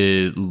like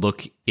to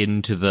look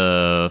into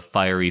the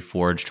fiery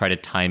forge, try to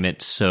time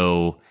it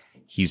so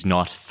he's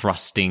not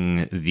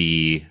thrusting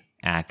the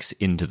axe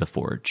into the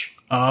forge.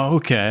 Oh,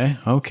 okay.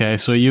 Okay,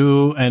 so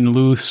you and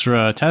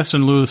Lustra, Tess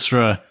and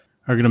Lustra,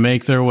 are going to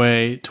make their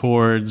way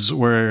towards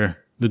where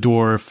the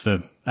dwarf,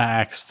 the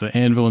axe, the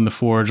anvil, and the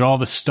forge, all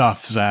the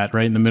stuff's at,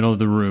 right in the middle of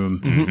the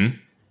room. Mm-hmm.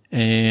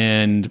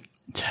 And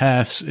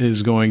Tess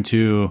is going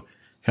to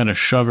kind of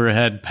shove her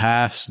head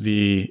past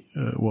the,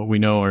 what we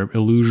know are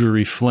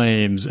illusory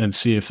flames and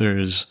see if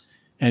there's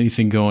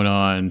anything going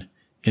on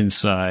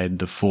inside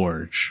the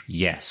forge.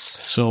 Yes.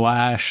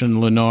 Slash and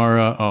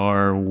Lenara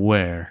are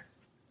where?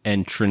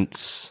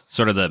 Entrance,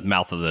 sort of the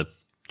mouth of the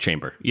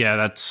chamber. Yeah,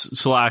 that's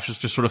Slash is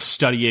just sort of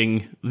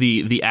studying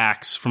the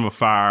axe from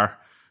afar,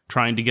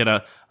 trying to get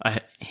a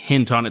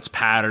hint on its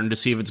pattern to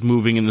see if it's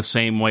moving in the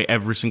same way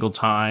every single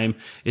time.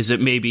 Is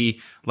it maybe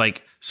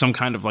some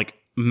kind of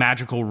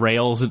magical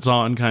rails it's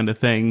on kind of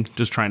thing?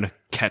 Just trying to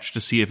catch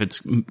to see if it's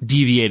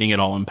deviating at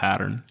all in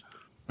pattern.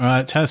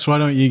 Tess, why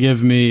don't you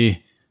give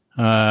me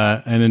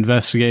an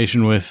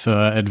investigation with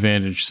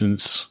advantage,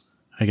 since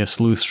I guess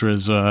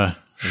Lustra's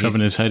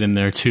shoving his head in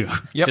there too.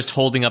 Yep. Just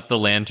holding up the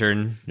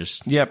lantern.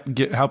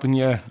 Helping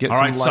you get all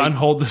some right, light. son,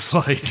 hold this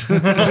light.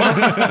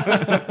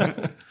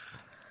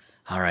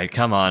 All right,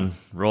 come on.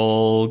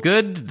 Roll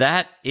good.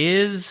 That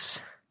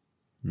is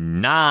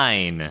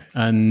 9.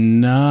 A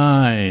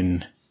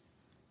 9.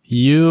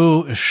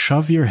 You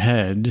shove your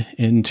head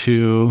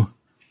into,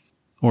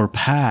 or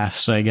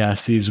past, I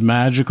guess, these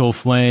magical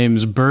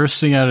flames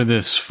bursting out of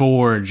this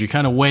forge. You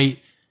kind of wait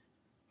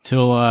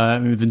till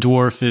the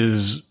dwarf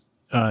is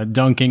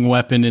dunking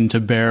weapon into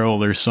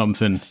barrel or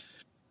something.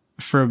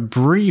 For a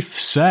brief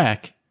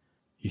sec,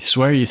 you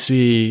swear you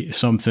see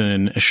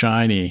something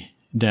shiny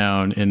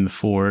down in the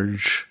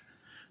forge.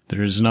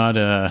 There's not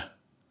a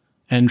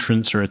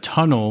entrance or a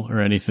tunnel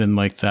or anything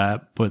like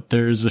that, but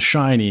there's a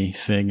shiny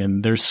thing,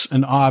 and there's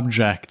an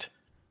object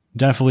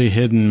definitely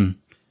hidden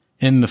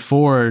in the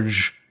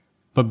forge.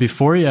 But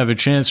before you have a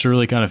chance to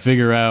really kind of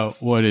figure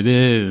out what it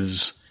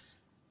is,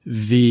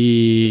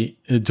 the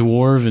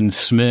dwarven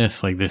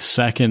smith, the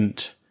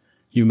second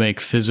you make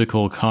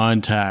physical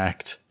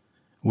contact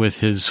with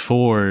his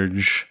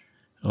forge,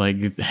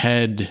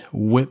 head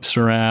whips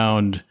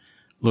around,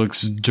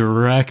 looks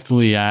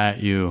directly at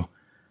you,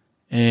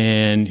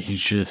 and he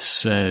just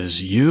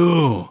says,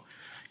 You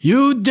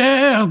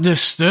dare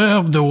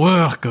disturb the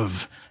work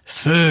of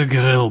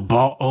Thurgrill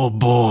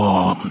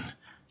Bottleborn.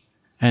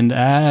 And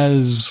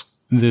as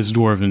this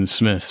dwarven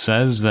smith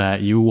says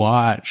that, you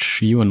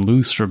and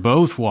Lustra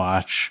both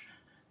watch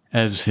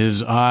as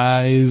his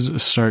eyes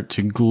start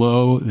to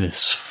glow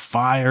this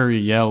fiery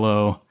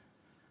yellow.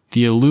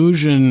 The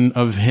illusion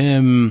of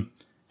him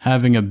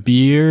having a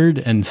beard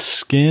and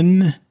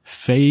skin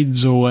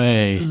fades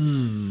away,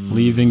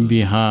 leaving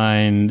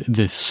behind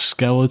this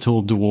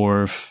skeletal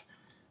dwarf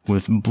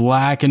with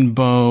blackened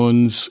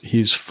bones.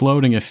 He's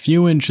floating a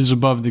few inches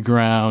above the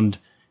ground.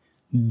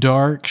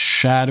 Dark,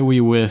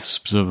 shadowy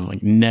wisps of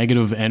like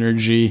negative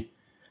energy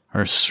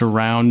are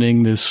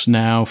surrounding this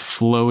now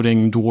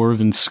floating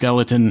dwarven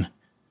skeleton.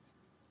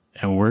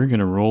 And we're going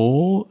to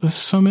roll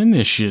some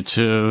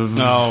initiative.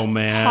 Oh,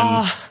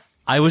 man.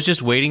 I was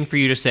just waiting for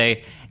you to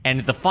say,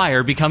 and the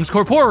fire becomes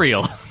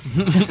corporeal.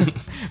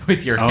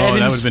 With your head that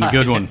would inside. have been a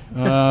good one.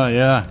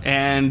 Yeah.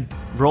 And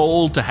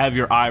roll to have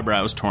your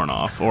eyebrows torn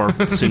off or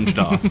singed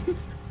off.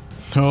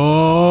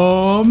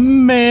 Oh,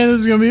 man,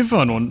 this is going to be a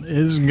fun one.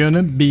 It's going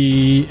to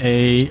be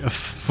a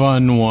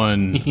fun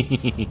one.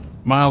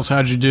 Miles,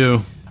 how'd you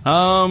do?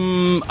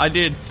 I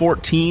did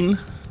 14.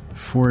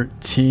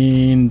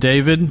 14.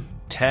 David?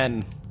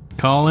 10.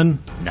 Colin?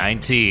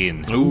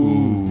 19.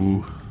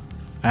 Ooh.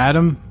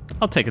 Adam?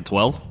 I'll take a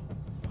 12.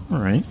 All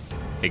right.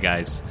 Hey,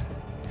 guys.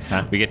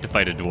 We get to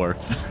fight a dwarf.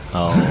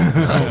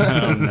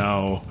 Oh,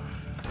 no.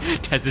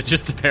 Tess is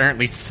just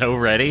apparently so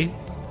ready.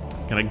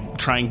 Gonna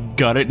try and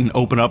gut it and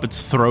open up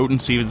its throat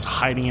and see if it's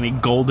hiding any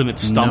gold in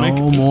its stomach.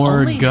 No more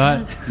only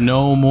gut,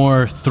 no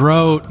more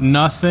throat,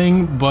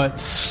 nothing but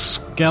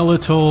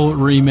skeletal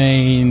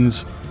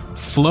remains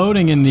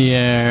floating in the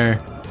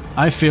air.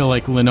 I feel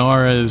like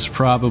Lenara is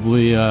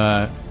probably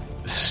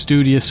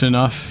studious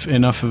enough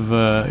of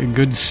a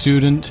good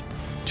student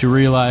to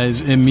realize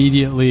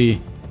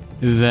immediately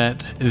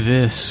that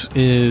this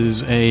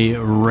is a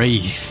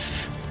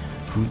wraith.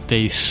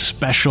 They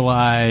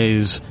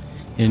specialize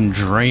in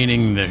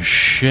draining the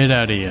shit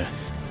out of you.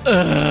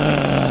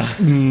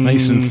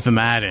 Nice and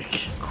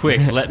thematic.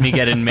 Quick, let me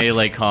get in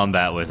melee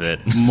combat with it.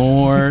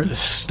 More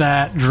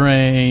stat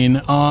drain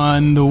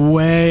on the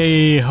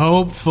way.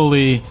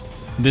 Hopefully,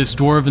 this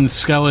dwarven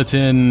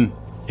skeleton,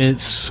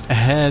 its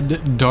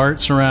head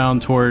darts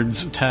around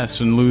towards Tess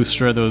and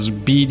Lustra, those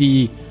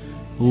beady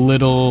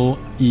little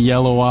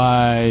yellow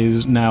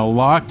eyes now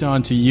locked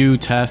onto you,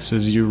 Tess,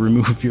 as you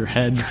remove your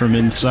head from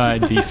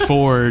inside the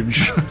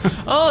forge.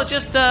 Oh,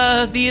 just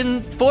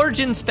the forge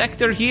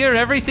inspector here.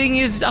 Everything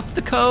is up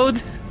to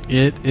code.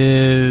 It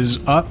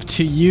is up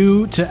to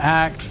you to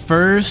act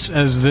first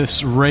as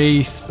this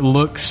wraith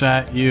looks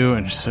at you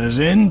and says,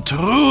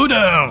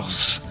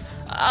 Intruders!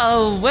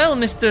 Oh, well,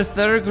 Mr.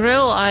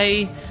 Thurgrill,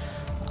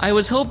 I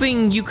was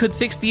hoping you could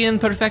fix the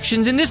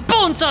imperfections in this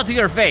bonesaw to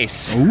your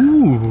face.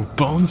 Ooh,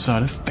 bones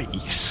on a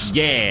face.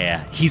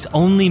 Yeah, he's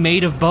only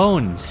made of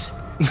bones.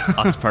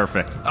 That's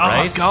perfect.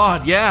 Right? Oh,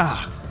 God,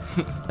 yeah.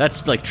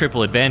 That's like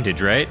triple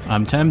advantage, right?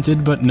 I'm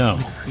tempted, but no.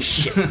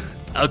 Shit.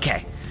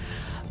 Okay.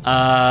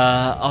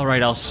 All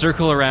right, I'll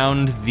circle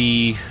around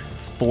the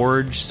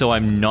forge so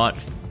I'm not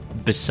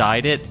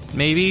beside it,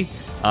 maybe.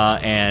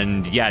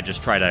 And yeah,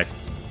 just try to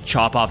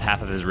chop off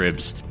half of his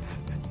ribs.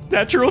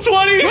 Natural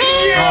 20!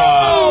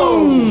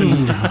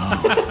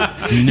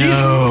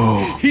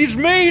 No. He's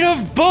made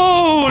of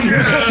bone!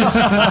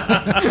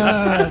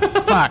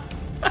 Fuck.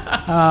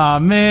 Aw,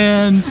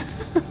 man.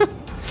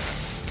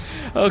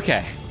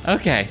 Okay.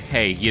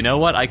 Hey, you know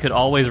what? I could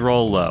always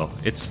roll low.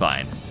 It's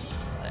fine.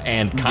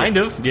 And kind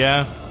of.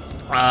 Yeah.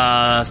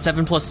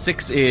 7 plus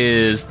 6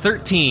 is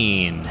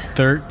 13.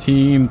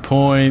 13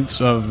 points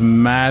of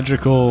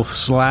magical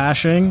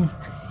slashing.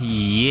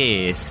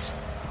 Yes.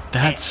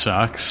 That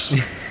sucks.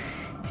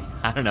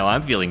 I don't know,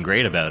 I'm feeling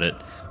great about it.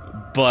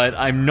 But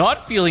I'm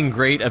not feeling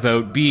great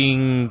about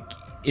being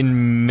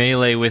in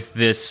melee with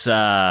this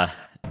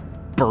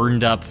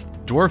burned up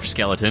dwarf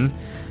skeleton.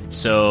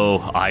 So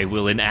I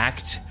will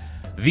enact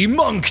the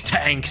monk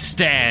tank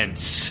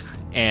stance.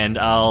 And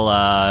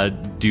I'll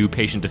do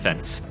patient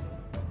defense.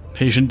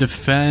 Patient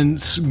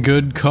defense,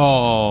 good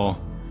call.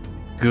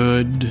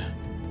 Good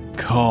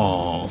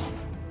call.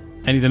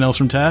 Anything else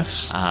from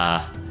Tess?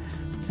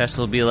 Tess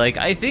will be like,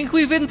 I think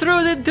we've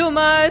intruded too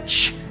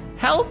much.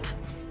 Help.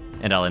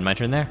 And I'll end my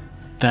turn there.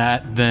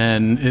 That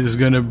then is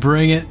going to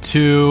bring it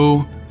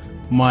to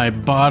my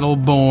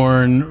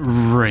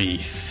bottle-born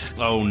wraith.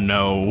 Oh,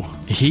 no.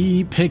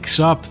 He picks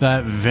up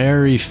that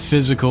very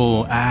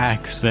physical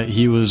axe that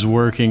he was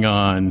working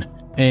on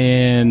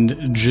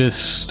and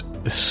just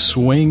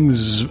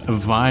swings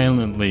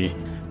violently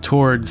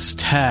towards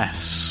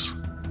Tess.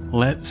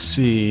 Let's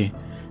see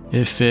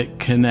if it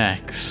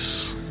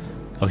connects.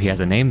 Oh, he has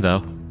a name,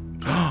 though.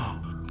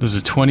 Does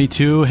a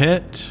 22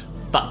 hit?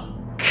 Fuck.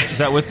 Is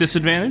that with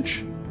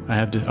disadvantage? I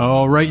have to...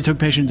 Oh, right, you took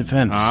patient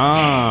defense.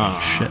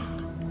 Shit.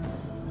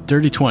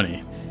 Dirty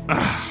 20.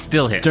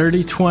 Still hits.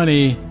 Dirty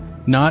 20.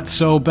 Not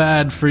so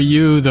bad for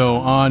you, though,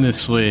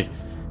 honestly.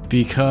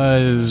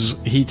 because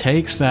he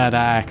takes that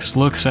axe,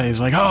 looks at it,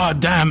 he's like, oh,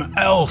 damn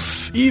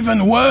elf,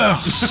 even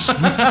worse.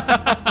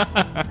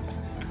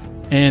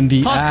 And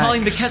the Pot axe,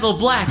 calling the kettle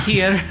black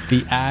here.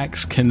 the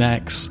axe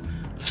connects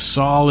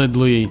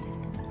solidly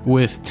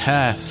with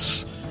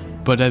Tess,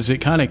 but as it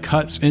kind of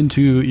cuts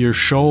into your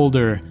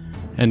shoulder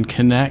and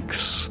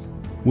connects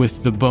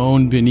with the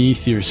bone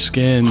beneath your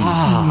skin,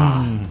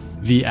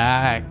 the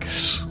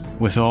axe,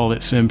 with all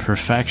its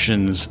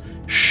imperfections,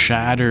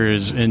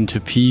 shatters into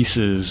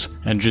pieces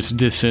and just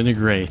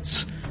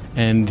disintegrates,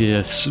 and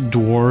this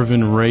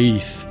dwarven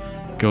wraith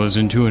goes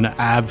into an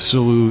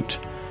absolute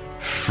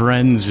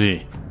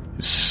frenzy.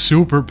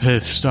 Super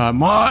pissed off.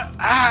 My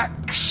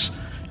axe!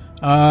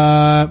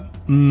 Well,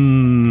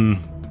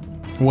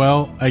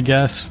 I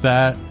guess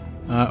that...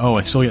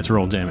 I still get to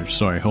roll damage.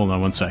 Sorry, hold on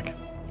one sec.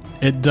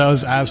 It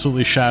does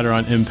absolutely shatter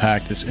on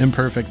impact. This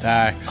imperfect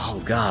axe Oh,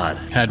 God.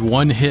 had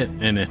one hit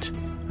in it.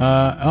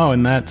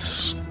 And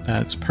that's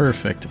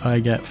perfect.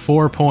 I get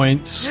 4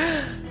 points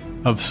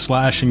of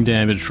slashing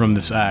damage from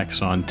this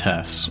axe on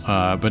Tess.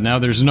 But now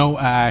there's no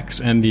axe,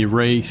 and the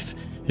wraith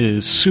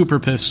is super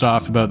pissed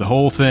off about the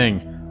whole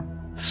thing.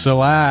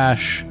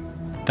 Slash,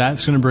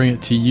 that's going to bring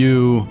it to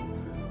you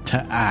to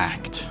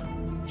act.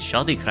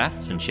 Shoddy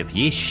craftsmanship,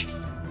 yeesh.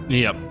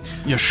 Yep.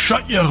 You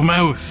shut your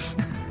mouth.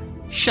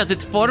 Shut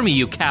it for me,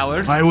 you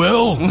coward. I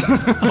will.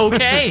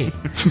 Okay.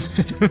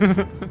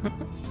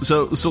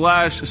 So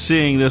Slash,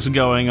 seeing this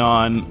going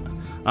on,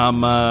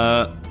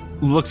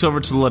 looks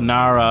over to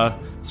Lenara,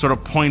 sort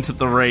of points at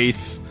the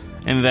wraith,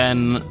 and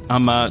then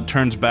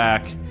turns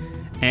back,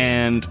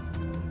 and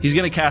he's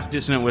going to cast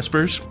Dissonant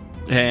Whispers.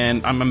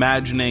 And I'm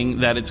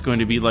imagining that it's going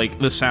to be like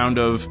the sound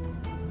of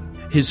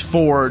his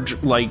forge,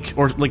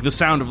 or the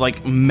sound of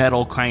like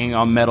metal clanging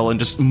on metal, and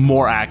just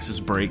more axes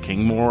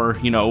breaking, more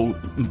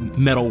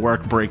metal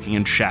work breaking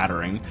and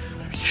shattering.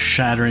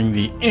 Shattering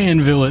the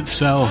anvil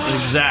itself.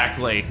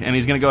 Exactly. And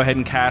he's going to go ahead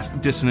and cast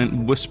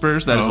Dissonant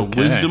Whispers. That is a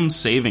Wisdom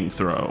saving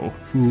throw.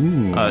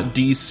 Ooh.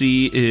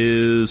 DC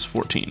is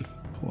 14.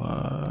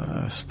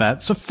 Plus,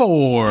 that's a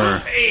 4.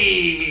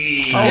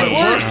 Hey! it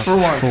worked for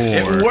once. 4.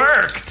 It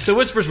worked! The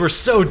whispers were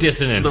so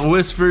dissonant. The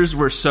whispers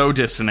were so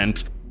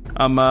dissonant.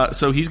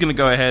 So he's going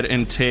to go ahead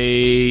and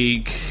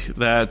take...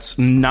 That's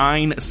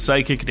 9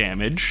 psychic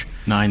damage.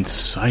 9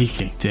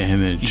 psychic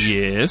damage.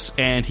 Yes,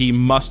 and he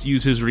must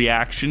use his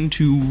reaction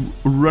to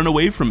run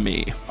away from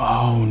me.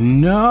 Oh,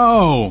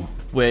 no.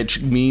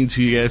 Which means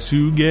guess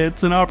who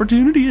gets an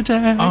opportunity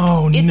attack?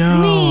 Oh, It's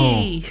no.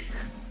 me.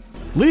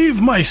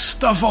 Leave my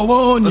stuff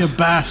alone, you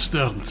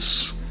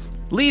bastards.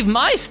 Leave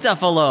my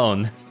stuff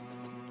alone.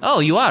 Oh,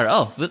 you are.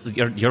 Oh,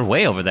 you're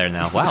way over there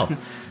now. Wow.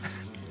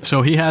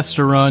 So he has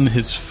to run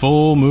his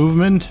full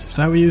movement? Is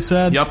that what you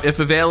said? Yep, if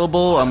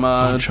available,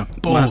 Bunch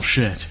of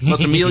bullshit.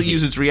 Must immediately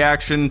use its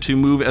reaction to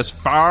move as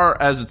far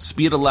as its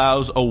speed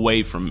allows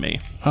away from me.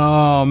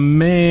 Oh,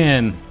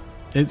 man.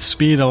 Its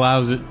speed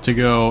allows it to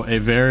go a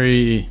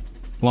very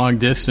long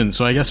distance.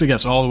 So I guess it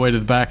gets all the way to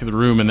the back of the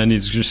room, and then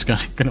he's just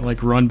gonna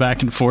like run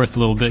back and forth a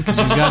little bit because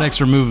he's got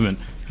extra movement.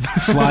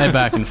 Fly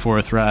back and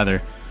forth,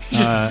 rather.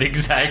 Just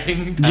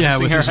zigzagging. Yeah,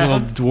 with his little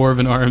around.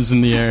 dwarven arms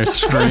in the air,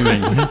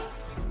 screaming.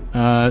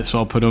 So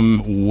I'll put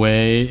him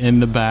way in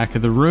the back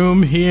of the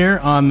room here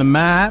on the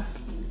map.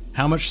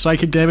 How much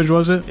psychic damage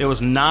was it? It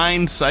was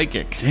 9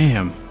 psychic.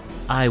 Damn.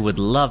 I would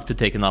love to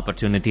take an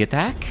opportunity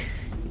attack,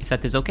 if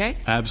that is okay.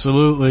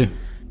 Absolutely.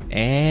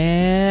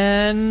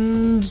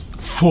 And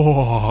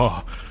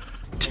 4.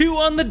 2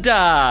 on the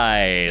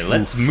die.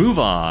 Let's move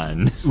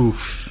on.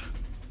 Oof.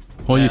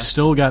 Well, you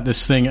still got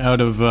this thing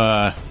out of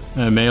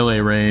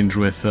melee range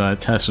with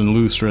Tess and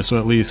Lustra, so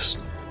at least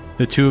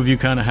the two of you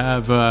kind of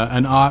have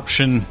an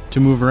option to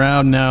move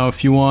around now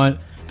if you want.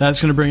 That's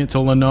going to bring it to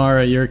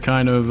Lenara. You're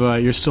kind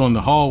of, you're still in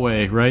the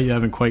hallway, right? You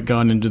haven't quite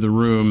gone into the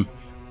room,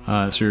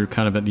 so you're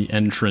kind of at the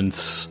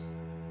entrance.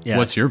 Yeah.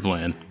 What's your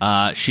plan?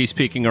 She's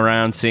peeking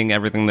around, seeing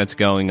everything that's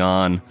going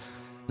on,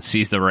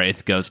 sees the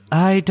wraith, goes,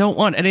 I don't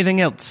want anything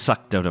else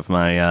sucked out of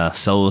my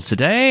soul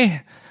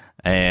today.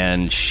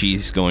 And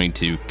she's going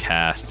to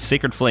cast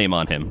Sacred Flame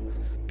on him,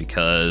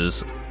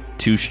 because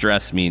 2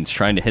 stress means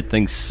trying to hit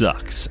things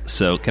sucks.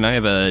 So can I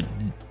have a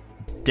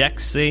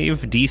dex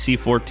save, DC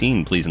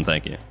 14, please and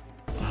thank you.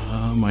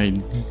 My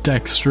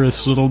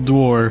dexterous little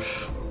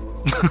dwarf.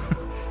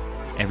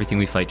 Everything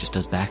we fight just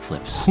does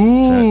backflips.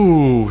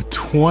 Ooh,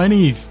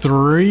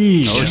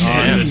 23. Oh, on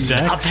yes.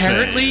 dex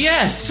Apparently, save.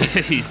 yes.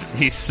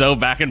 He's so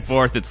back and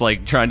forth, it's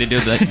like trying to do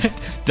the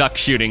duck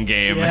shooting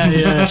game.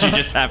 Yeah. She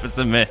just happens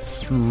to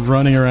miss.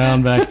 Running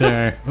around back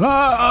there.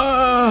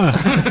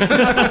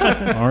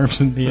 Arms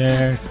in the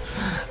air.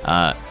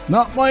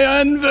 Not my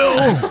anvil!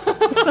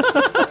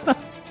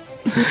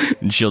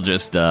 And she'll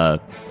just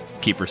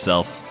keep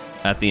herself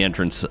at the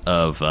entrance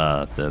of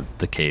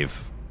the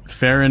cave.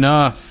 Fair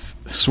enough.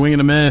 Swing and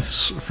a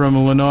miss from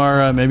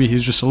Lenara. Maybe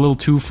he's just a little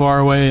too far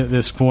away at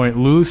this point.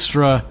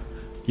 Lustra,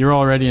 you're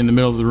already in the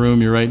middle of the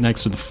room. You're right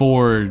next to the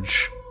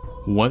forge.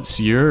 What's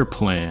your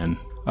plan?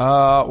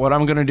 What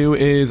I'm going to do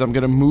is I'm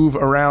going to move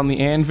around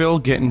the anvil,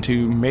 get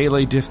into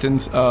melee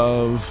distance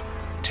of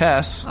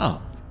Tess.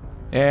 Oh.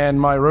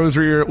 And my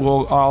rosary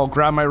I'll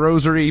grab my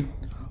rosary,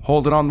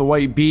 hold it on the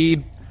white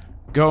bead,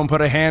 go and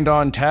put a hand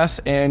on Tess,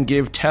 and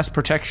give Tess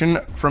protection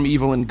from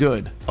evil and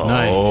good.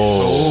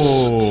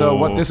 Nice. So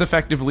what this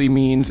effectively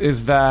means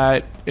is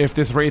that if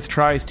this wraith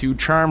tries to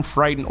charm,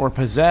 frighten, or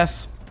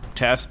possess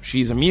Tess,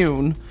 she's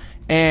immune,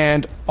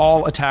 and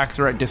all attacks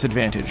are at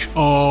disadvantage.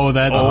 Oh,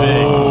 that's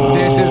big.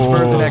 This is for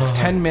the next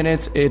 10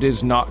 minutes. It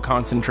is not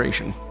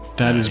concentration.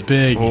 That is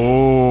big.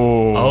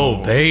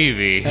 Oh,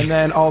 baby. And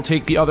then I'll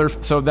take the other,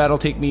 so that'll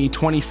take me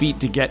 20 feet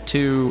to get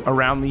to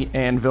around the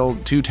anvil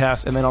to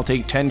Tess, and then I'll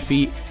take 10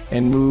 feet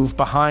and move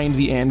behind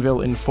the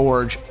anvil and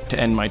forge to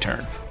end my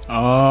turn.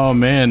 Oh,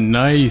 man,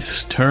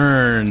 nice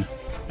turn.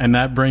 And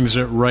that brings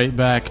it right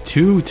back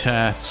to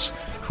Tess,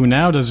 who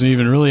now doesn't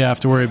even really have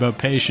to worry about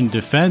patient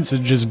defense.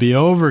 It'd just be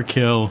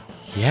overkill.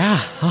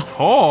 Yeah.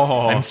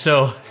 Oh,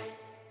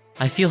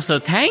 I feel so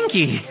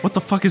tanky. what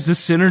the fuck is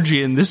this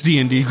synergy in this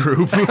D&D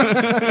group?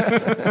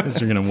 Guys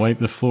are going to wipe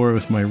the floor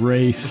with my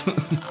wraith.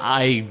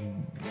 I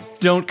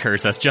don't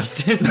curse us,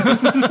 Justin.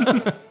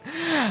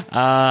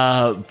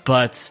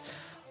 But,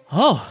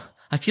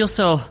 I feel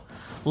so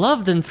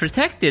loved and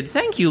protected.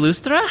 Thank you,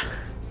 Lustra.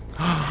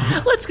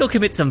 Let's go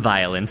commit some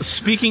violence.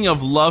 Speaking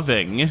of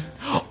loving, Good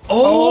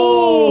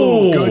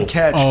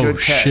catch, Oh, good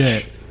catch.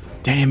 shit.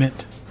 Damn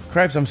it.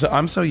 Cripes,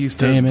 I'm so used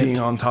to Damn it. being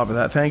on top of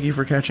that. Thank you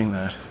for catching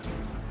that.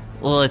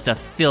 Well, it's a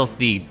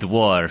filthy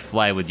dwarf.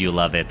 Why would you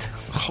love it?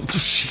 oh,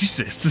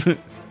 Jesus.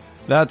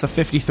 That's a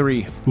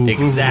 53.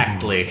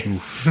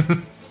 Exactly.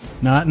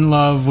 Not in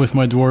love with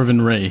my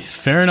dwarven wraith.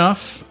 Fair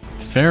enough.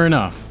 Fair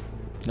enough.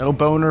 No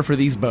boner for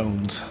these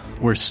bones.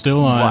 We're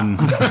still on.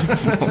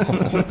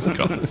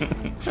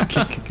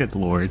 Good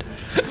lord.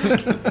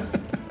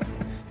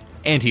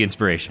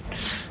 Anti-inspiration.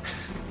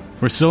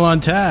 We're still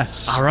on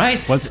Tess. All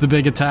right. What's the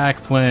big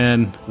attack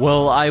plan?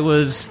 Well, I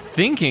was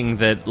thinking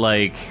that,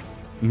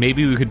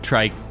 maybe we could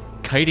try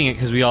kiting it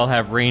because we all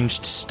have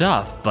ranged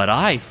stuff, but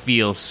I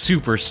feel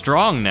super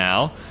strong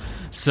now.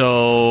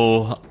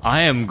 So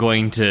I am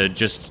going to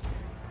just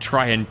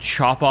try and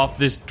chop off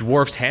this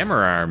dwarf's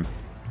hammer arm.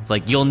 It's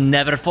like, you'll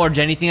never forge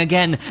anything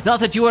again.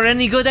 Not that you are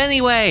any good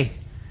anyway.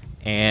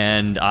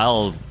 And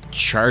I'll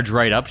charge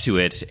right up to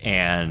it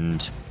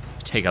and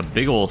take a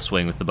big ol'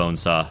 swing with the bone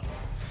saw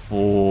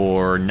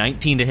for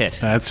 19 to hit.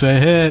 That's a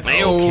hit.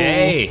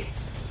 Okay.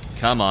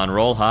 Come on,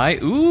 roll high.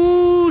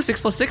 Ooh,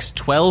 6 plus 6,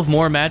 12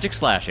 more magic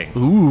slashing.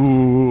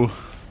 Ooh.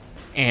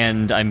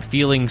 And I'm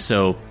feeling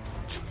so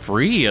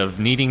free of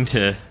needing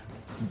to,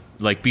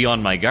 be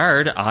on my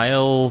guard.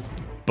 I'll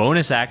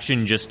bonus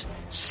action just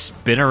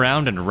spin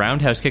around and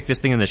roundhouse kick this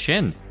thing in the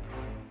shin.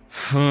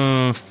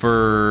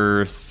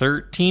 For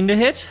 13 to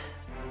hit?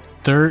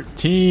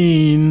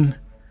 13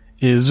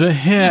 is a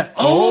hit.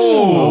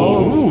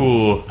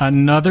 Oh!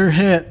 Another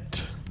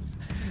hit.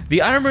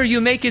 The armor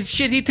you make is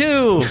shitty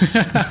too.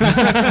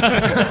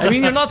 I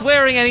mean, you're not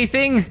wearing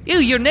anything. Ew,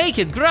 you're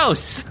naked.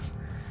 Gross.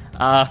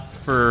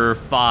 For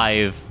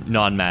 5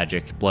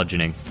 non-magic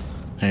bludgeoning.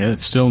 Hey,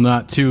 that's still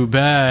not too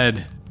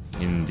bad.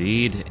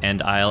 Indeed,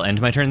 and I'll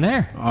end my turn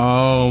there.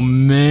 Oh,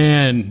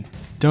 man.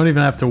 Don't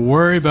even have to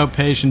worry about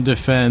patient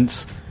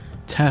defense.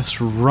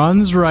 Tess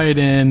runs right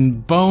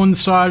in, bone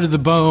saw to the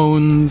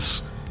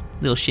bones.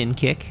 Little shin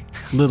kick.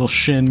 Little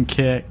shin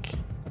kick.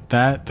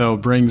 That, though,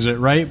 brings it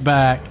right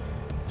back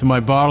to my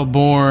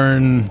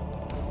bottle-born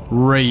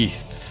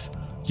wraith.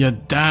 You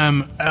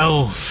damn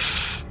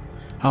elf.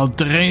 I'll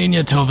drain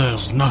you till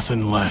there's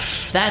nothing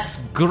left.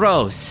 That's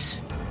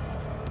gross.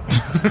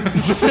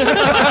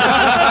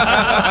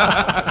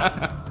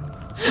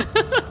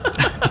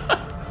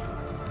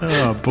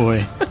 Oh,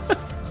 boy.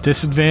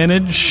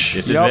 Disadvantage?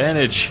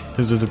 Disadvantage.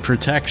 Because of the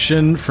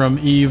protection from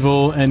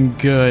evil and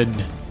good.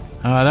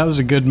 That was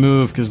a good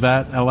move, because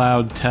that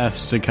allowed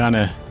Tess to kind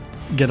of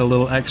get a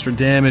little extra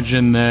damage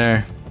in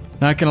there.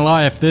 Not gonna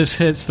lie, if this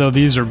hits, though,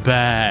 these are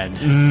bad.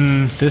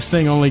 This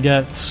thing only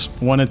gets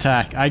 1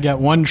 attack. I get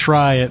 1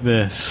 try at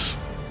this.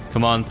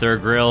 Come on,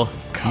 Thurgrill.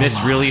 Miss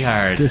really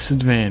hard.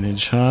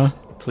 Disadvantage, huh?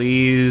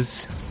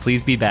 Please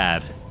be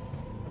bad.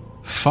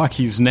 Fuck,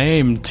 he's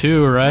named,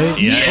 too,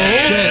 right?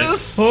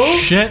 Yes!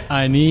 Shit,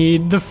 I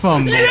need the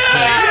fumble table.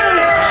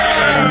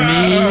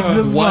 I need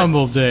the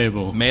fumble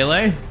table.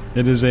 Melee?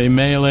 It is a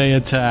melee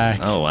attack.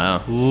 Oh,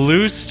 wow.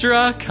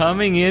 Lustra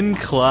coming in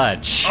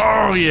clutch.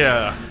 Oh,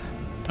 yeah.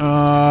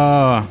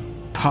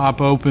 Pop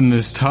open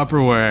this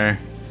Tupperware.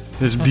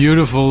 This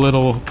beautiful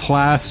little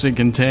plastic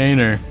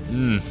container.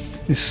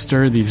 Just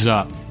stir these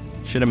up.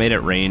 Should have made it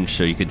range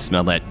so you could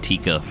smell that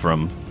Tika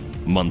from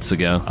months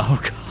ago.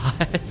 Oh,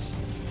 God.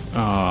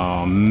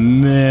 Oh,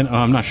 man. Oh,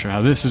 I'm not sure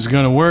how this is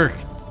going to work.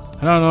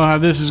 I don't know how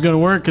this is going to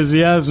work because he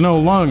has no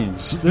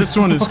lungs. This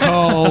one is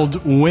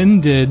called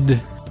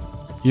Winded.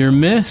 Your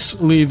miss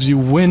leaves you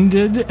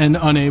winded and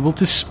unable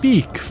to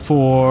speak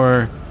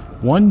for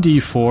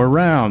 1d4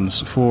 rounds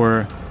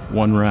for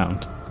 1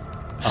 round.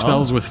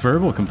 Spells with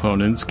verbal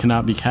components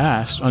cannot be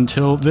cast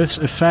until this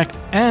effect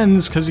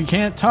ends because he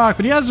can't talk,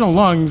 but he has no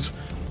lungs.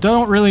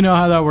 Don't really know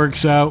how that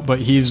works out, but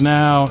he's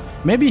now...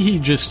 Maybe he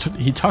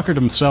tuckered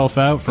himself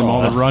out from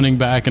all the running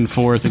back and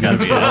forth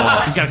against the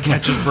wall. You gotta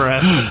catch his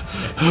breath.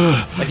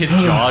 Like his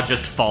jaw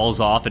just falls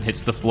off and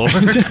hits the floor.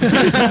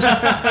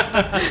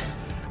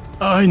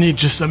 I need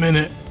just a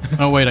minute.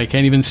 Oh, wait, I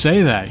can't even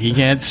say that. He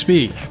can't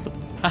speak.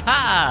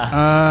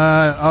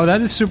 That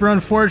is super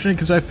unfortunate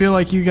because I feel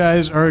like you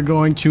guys are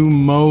going to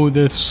mow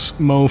this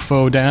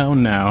mofo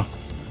down now.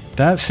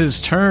 That's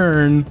his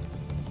turn.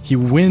 He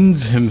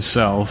wins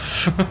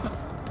himself.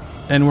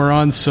 And we're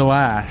on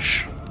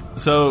Slash.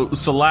 So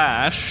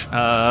Slash,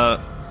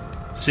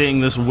 seeing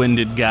this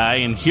winded guy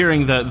and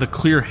hearing the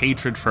clear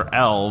hatred for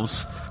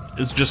elves,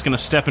 is just going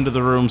to step into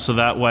the room so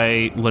that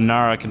way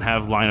Lenara can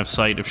have line of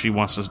sight if she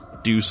wants to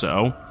do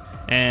so.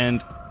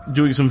 And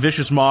doing some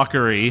vicious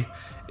mockery,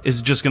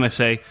 is just going to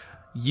say,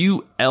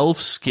 "You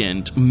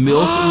elf-skinned,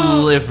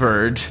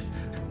 milk-livered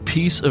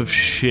piece of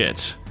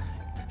shit."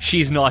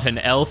 She's not an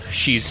elf,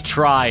 she's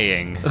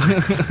trying. And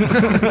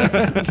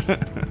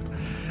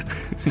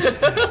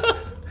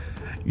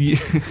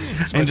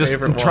just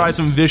try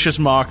some vicious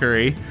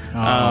mockery.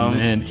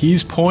 Man,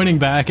 he's pointing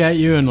back at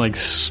you and like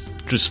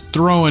just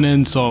throwing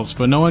insults,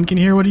 but no one can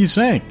hear what he's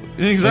saying.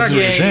 Exactly.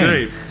 That's what you're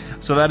Great.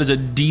 So that is a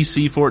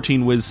DC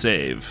 14 whiz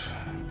save.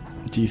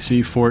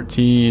 DC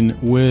 14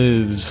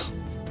 whiz.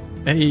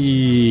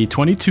 Hey,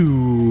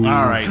 22.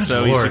 All right,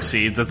 so he Lord.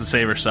 succeeds. That's a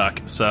save or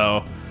suck.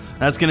 So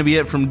that's going to be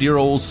it from dear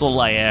old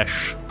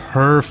Slash.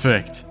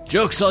 Perfect.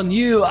 Joke's on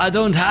you, I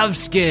don't have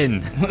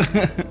skin.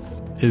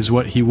 Is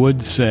what he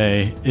would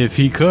say if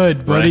he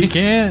could, but he Right.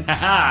 can't.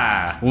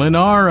 Ha!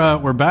 Lenara,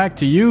 we're back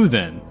to you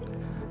then.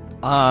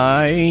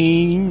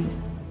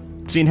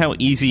 Seeing how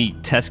easy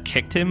Tess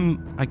kicked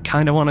him, I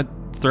kind of want to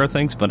throw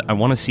things, but I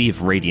want to see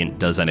if Radiant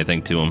does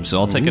anything to him. So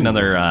I'll take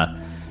another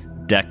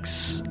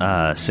Dex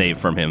save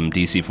from him,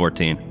 DC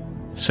 14.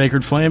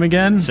 Sacred Flame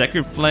again?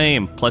 Sacred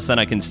Flame. Plus, then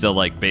I can still,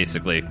 like,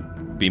 basically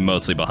be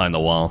mostly behind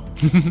the wall.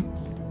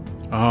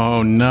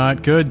 Oh,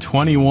 not good.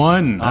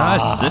 21.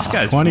 This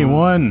guy's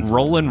 21.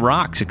 rolling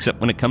rocks, except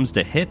when it comes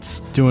to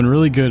hits. Doing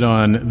really good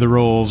on the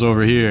rolls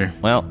over here.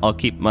 Well, I'll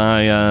keep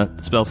my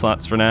spell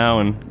slots for now,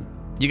 and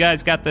you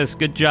guys got this.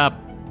 Good job.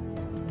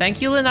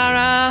 Thank you,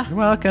 Lenara. You're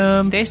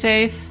welcome. Stay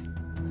safe.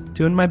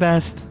 Doing my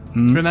best.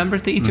 Remember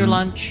to eat your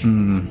lunch.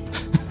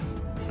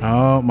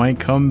 Oh, might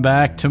come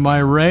back to my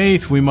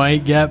Wraith. We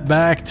might get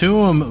back to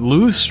him.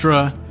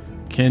 Lustra,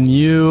 can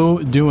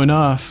you do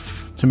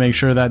enough to make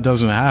sure that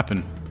doesn't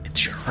happen?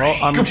 Well,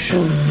 I'm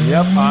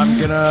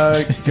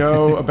gonna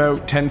go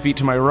about 10 feet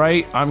to my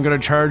right. I'm gonna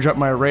charge up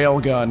my rail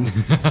gun.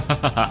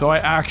 So I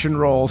action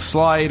roll,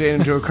 slide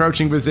into a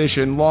crouching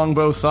position,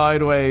 longbow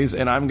sideways,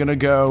 and I'm gonna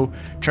go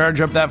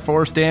charge up that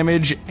force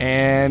damage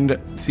and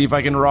see if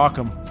I can rock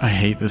him. I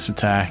hate this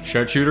attack.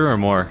 Sharpshooter or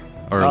more?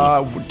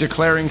 Or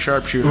Declaring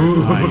sharpshooter.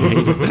 I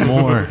hate it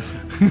more.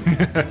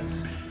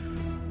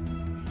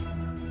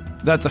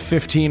 That's a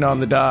 15 on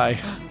the die.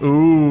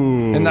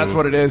 Ooh. And that's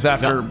what it is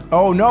after...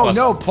 No,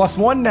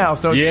 +1 now,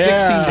 so it's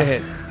 16 to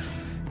hit.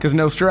 Because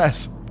no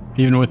stress.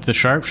 Even with the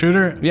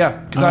sharpshooter? Yeah,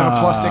 because I have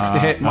a +6 to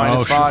hit,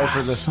 -5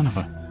 for this. Son of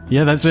a...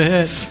 Yeah, that's a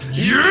hit.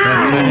 Yeah!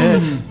 That's a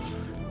hit.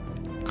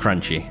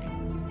 Crunchy.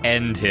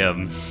 end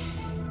him.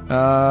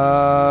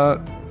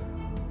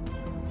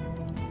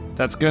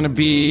 That's going to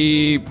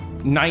be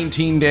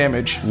 19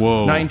 damage.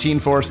 Whoa. 19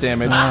 force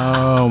damage.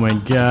 Oh my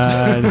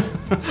god.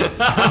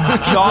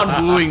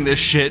 John wooing this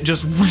shit.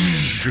 Just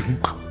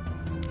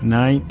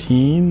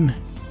 19?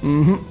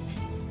 Mm-hmm.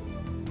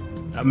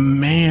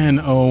 Man,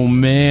 oh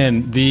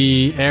man.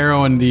 The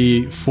arrow and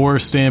the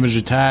force damage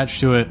attached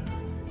to it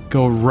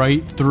go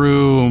right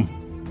through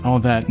all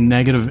that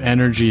negative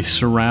energy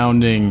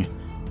surrounding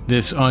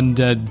this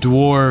undead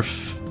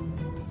dwarf.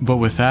 But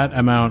with that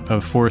amount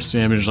of force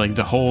damage, like,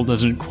 the hole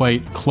doesn't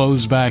quite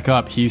close back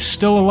up. He's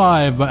still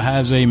alive, but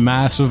has a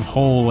massive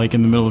hole, like,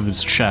 in the middle of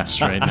his chest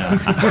right now.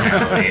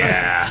 Hell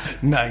yeah.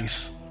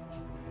 Nice.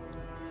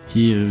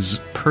 He is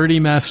pretty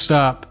messed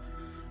up,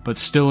 but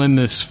still in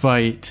this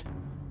fight.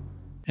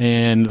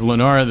 And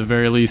Lenara, at the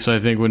very least, I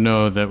think would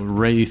know that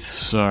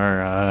wraiths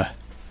are,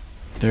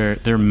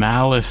 they're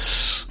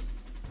malice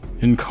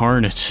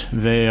incarnate.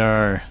 They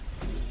are...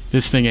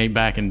 This thing ain't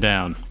backing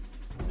down.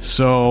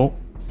 So...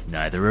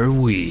 Neither are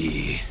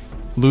we.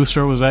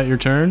 Lustra, was that your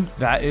turn?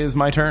 That is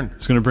my turn.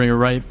 It's going to bring it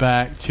right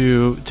back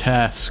to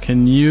Tess.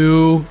 Can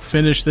you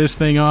finish this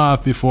thing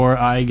off before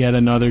I get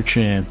another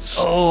chance?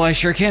 Oh, I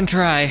sure can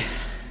try.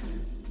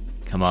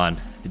 Come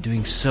on. They're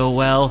doing so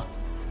well.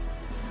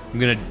 I'm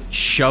going to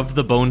shove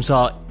the bone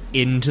saw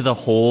into the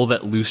hole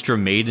that Lustra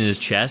made in his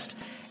chest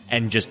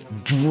and just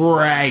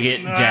drag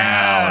it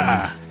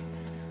down.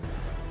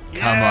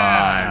 Come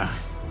on.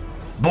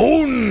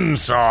 Bone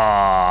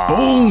saw!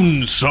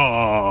 Bone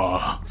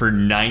saw! For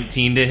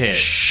 19 to hit.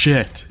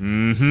 Shit.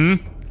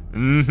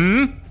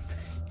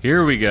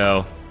 Here we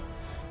go.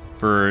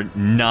 For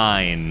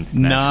 9 natural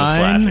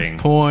 9 slashing.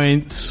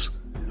 points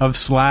of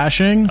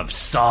slashing Of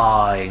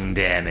sawing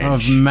damage.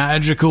 of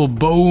magical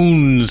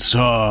bone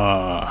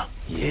saw.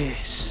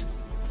 Yes.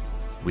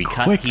 We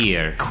cut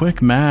here.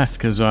 Quick math,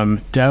 because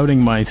I'm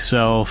doubting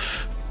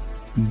myself,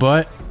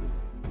 but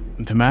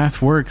the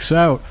math works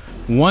out.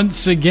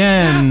 Once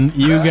again,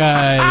 you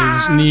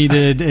guys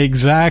needed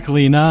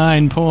exactly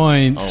 9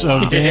 points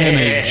of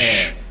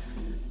damage.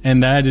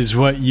 And that is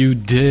what you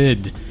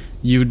did.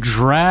 You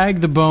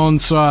drag the bone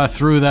saw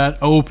through that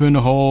open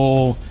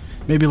hole,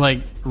 maybe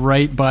like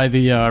right by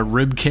the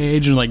rib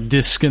cage, and like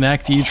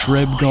disconnect each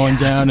rib going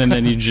down, and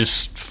then he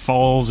just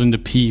falls into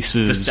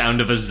pieces. The sound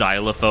of a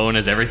xylophone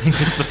as everything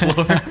hits the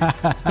floor.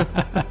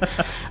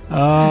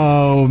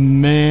 Oh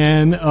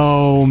man.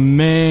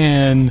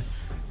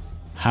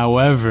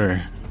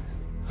 However,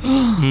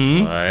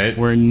 What?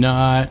 we're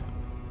not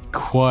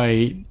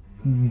quite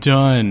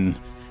done.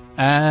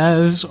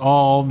 As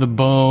all the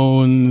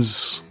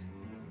bones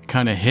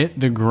kind of hit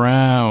the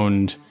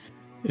ground,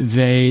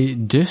 they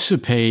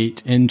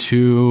dissipate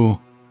into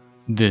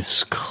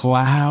this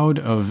cloud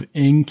of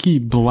inky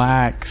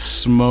black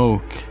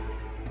smoke.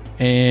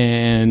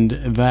 And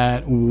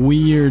that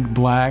weird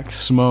black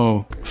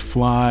smoke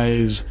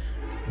flies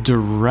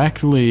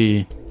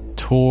directly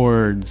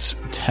towards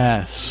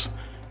Tess.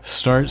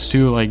 Starts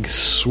to like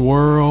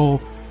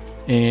swirl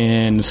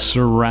and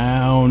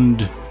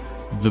surround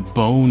the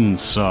bone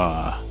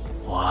saw.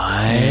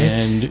 What?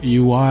 And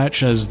you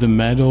watch as the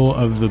metal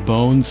of the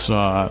bone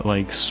saw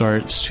like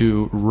starts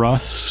to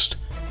rust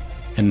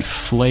and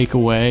flake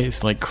away.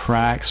 It's like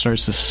crack,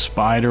 starts to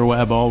spider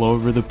web all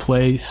over the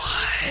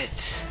place.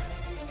 What?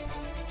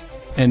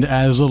 And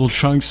as little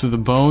chunks of the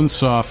bone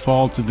saw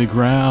fall to the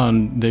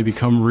ground, they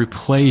become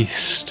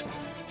replaced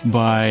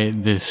by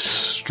this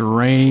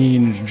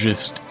strange,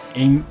 just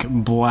ink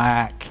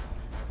black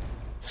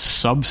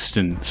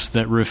substance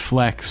that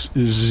reflects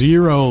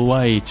zero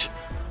light.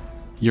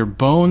 Your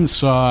bone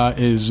saw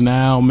is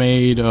now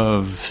made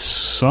of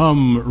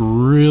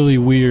some really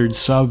weird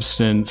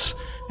substance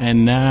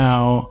and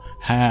now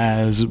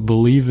has,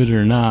 believe it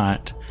or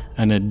not,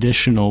 an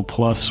additional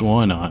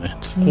 +1 on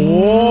it.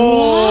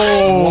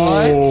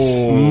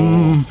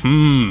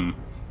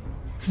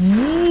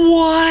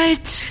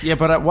 What? Yeah,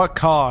 but at what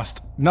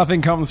cost?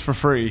 Nothing comes for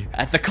free.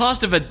 At the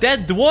cost of a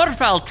dead dwarf,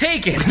 I'll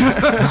take it.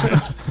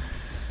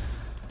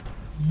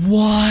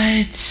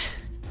 What?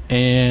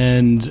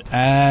 And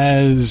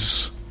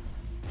as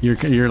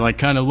you're like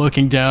kind of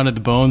looking down at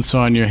the bone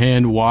saw in your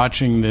hand,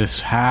 watching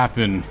this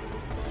happen,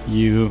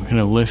 you kind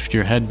of lift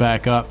your head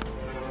back up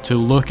to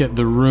look at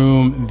the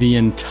room. The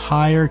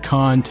entire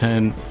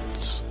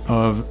contents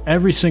of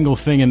every single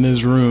thing in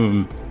this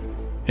room,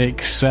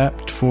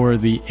 except for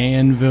the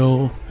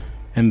anvil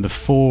and the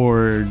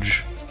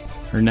forge,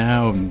 are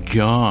now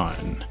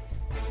gone.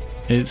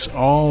 It's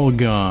all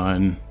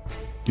gone.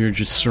 You're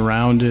just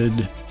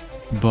surrounded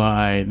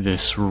by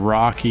this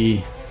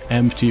rocky,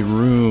 empty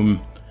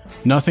room.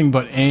 Nothing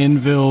but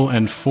anvil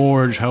and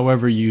forge.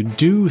 However, you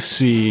do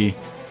see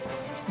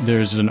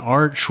there's an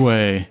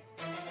archway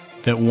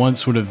that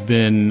once would have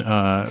been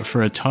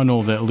for a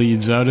tunnel that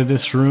leads out of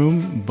this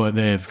room, but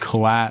they have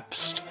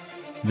collapsed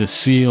the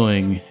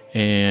ceiling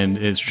and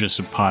it's just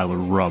a pile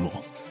of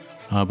rubble.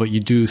 But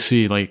you do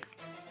see like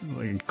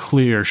a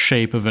clear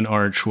shape of an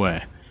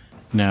archway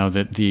now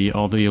that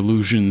all the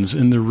illusions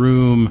in the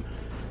room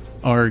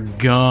are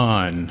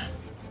gone.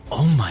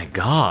 Oh my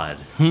god.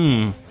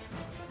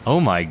 Oh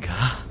my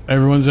god.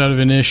 Everyone's out of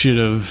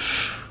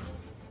initiative.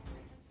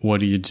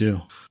 What do you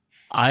do?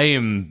 I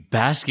am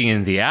basking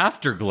in the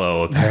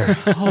afterglow,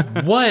 apparently. Oh,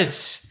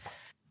 what?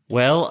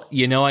 Well,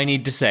 you know I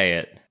need to say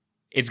it.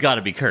 It's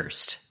gotta be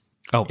cursed.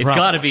 Oh, It's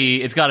gotta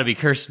be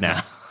cursed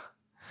now.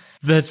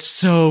 That's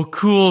so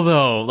cool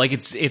though. Like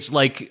it's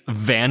like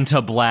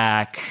Vanta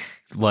Black,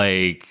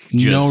 like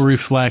just No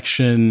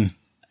reflection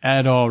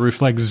at all.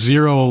 Reflects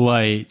zero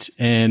light.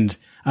 And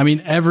I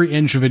mean, every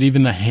inch of it,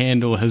 even the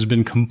handle, has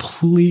been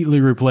completely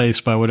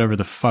replaced by whatever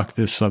the fuck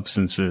this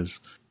substance is.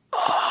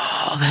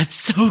 Oh, that's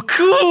so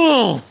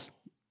cool.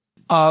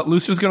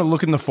 Lustra's gonna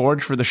look in the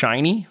forge for the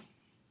shiny.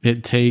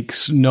 It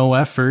takes no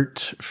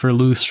effort for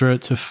Lustra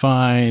to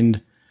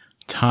find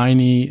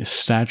tiny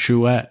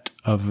statuette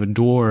of a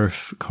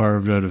dwarf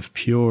carved out of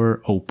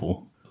pure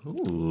opal.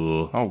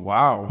 Ooh. Oh,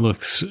 wow.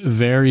 Looks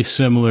very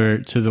similar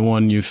to the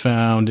one you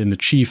found in the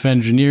chief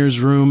engineer's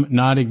room.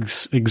 Not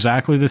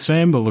exactly the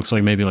same, but looks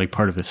like maybe like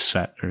part of a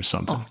set or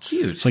something. Oh,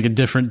 cute. It's like a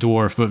different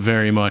dwarf, but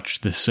very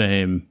much the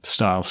same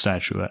style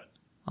statuette.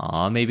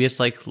 Aw, maybe it's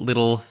like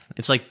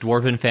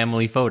dwarven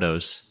family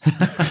photos.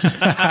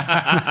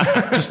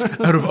 Just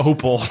out of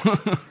opal.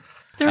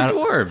 They're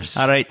dwarves.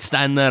 All right,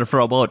 stand there for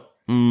about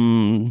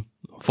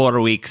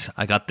 4 weeks.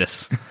 I got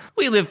this.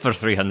 We live for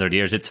 300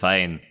 years. It's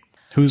fine.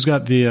 Who's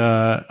got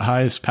the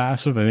highest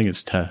passive? I think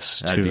it's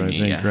Tess, That'd too, be I me,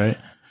 think, yeah. right?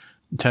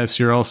 Tess,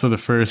 you're also the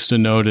first to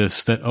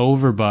notice that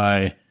over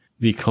by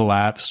the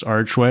collapsed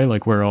archway,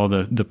 like where all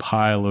the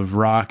pile of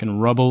rock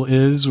and rubble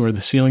is, where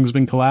the ceiling's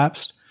been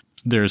collapsed,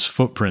 there's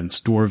footprints,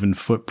 dwarven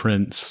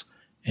footprints,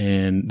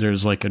 and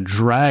there's like a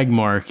drag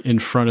mark in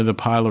front of the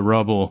pile of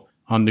rubble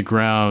on the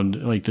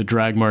ground, like the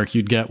drag mark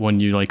you'd get when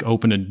you like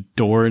open a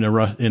door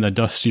in a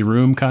dusty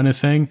room kind of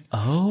thing.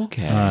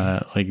 Okay.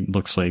 Like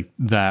looks like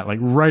that, like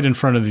right in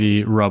front of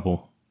the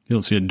rubble. You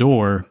don't see a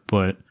door,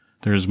 but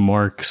there's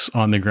marks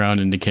on the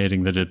ground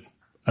indicating that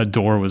a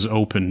door was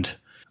opened.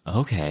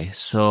 Okay,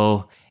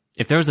 so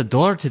if there was a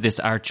door to this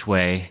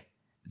archway,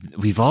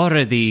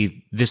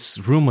 this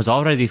room was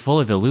already full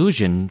of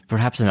illusion.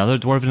 Perhaps another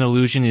dwarven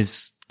illusion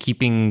is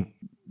keeping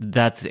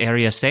that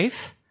area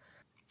safe?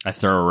 I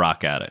throw a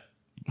rock at it.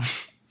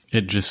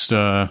 It just,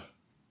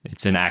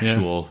 It's an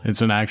actual... yeah,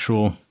 it's an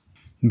actual...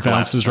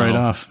 Bounces right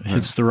off.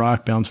 Hits the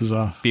rock, bounces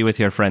off. Be with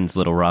your friends,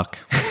 little rock.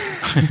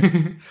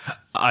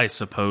 I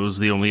suppose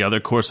the only other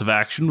course of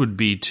action would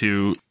be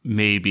to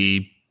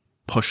maybe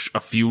push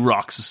a few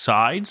rocks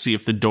aside, see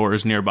if the door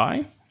is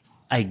nearby.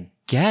 I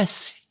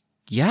guess,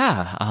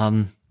 yeah.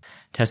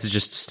 Tess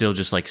is still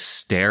like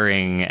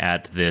staring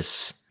at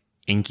this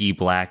inky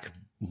black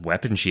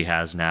weapon she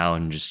has now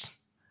and just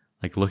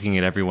like looking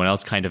at everyone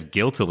else kind of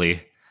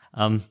guiltily.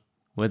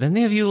 Would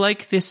any of you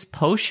like this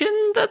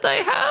potion that I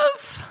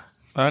have?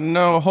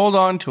 No, hold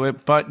on to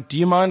it, but do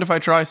you mind if I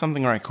try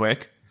something right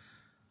quick?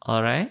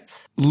 All right.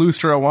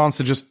 Lustra wants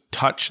to just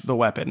touch the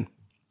weapon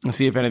and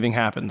see if anything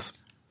happens.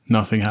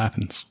 Nothing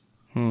happens.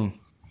 I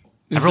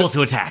roll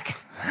to attack.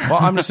 Well,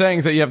 I'm just saying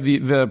is that you have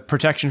the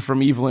protection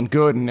from evil and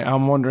good, and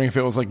I'm wondering if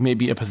it was like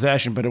maybe a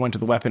possession, but it went to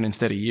the weapon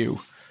instead of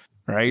you,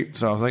 right?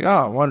 So I was like,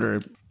 oh, I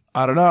wonder.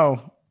 I don't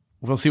know.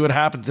 We'll see what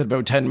happens in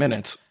about 10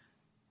 minutes.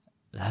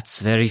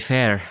 That's very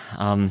fair.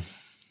 I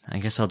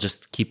guess I'll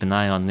just keep an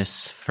eye on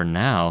this for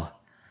now.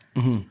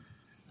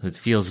 Mm-hmm. It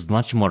feels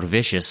much more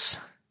vicious.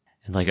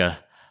 And like a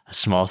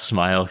small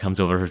smile comes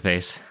over her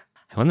face.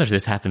 I wonder if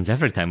this happens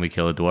every time we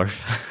kill a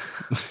dwarf.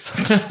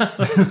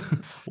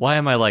 Why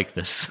am I like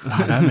this?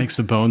 Oh, that makes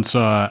the bone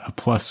saw a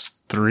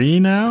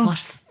 +3 now?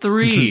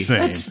 +3. That's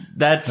insane.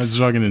 That's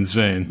fucking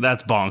insane.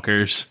 That's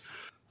bonkers.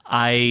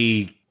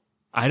 I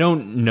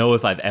don't know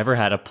if I've ever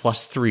had a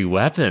 +3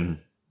 weapon.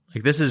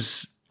 Like this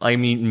is, I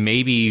mean,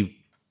 maybe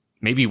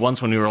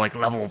once when we were like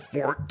level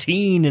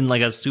 14 in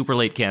like a super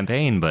late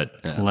campaign, but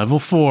Level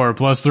 4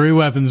 +3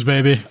 weapons,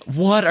 baby.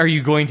 what are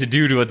you going to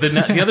do to it?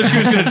 The other shoe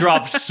is going to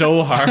drop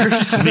so hard.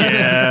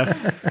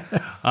 Yeah.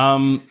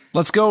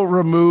 Let's go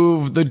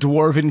remove the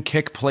dwarven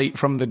kick plate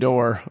from the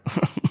door.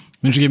 Why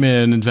don't you give me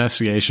an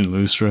investigation,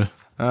 Lustra?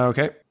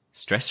 Okay.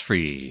 Stress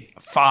free.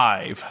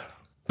 5.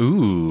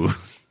 Ooh.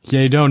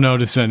 Yeah, you don't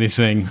notice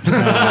anything.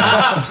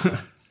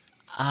 But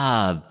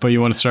you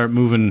want to start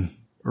moving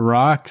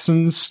rocks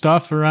and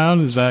stuff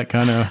around? Is that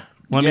kind of...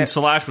 Well, I mean,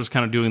 Salash was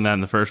kind of doing that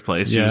in the first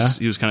place. Yeah.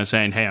 He was kind of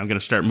saying, hey, I'm going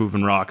to start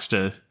moving rocks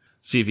to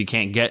see if he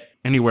can't get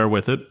anywhere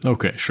with it.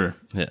 Okay, sure.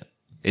 Yeah.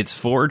 It's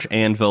forge,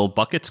 anvil,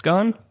 buckets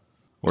gone?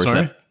 Or Sorry?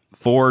 is that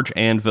forge,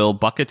 anvil,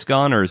 buckets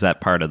gone? Or is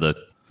that part of the...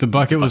 The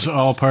bucket was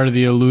all part of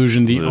the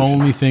illusion. The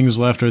only things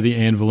left are the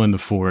anvil and the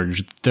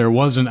forge. There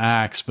was an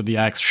axe, but the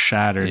axe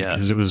shattered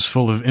because it was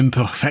full of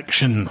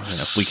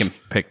imperfections. If we can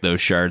pick those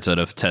shards out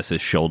of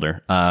Tess's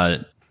shoulder.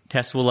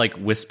 Tess will like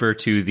whisper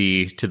to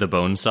the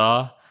bone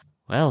saw.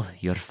 Well,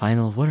 your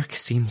final work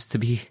seems to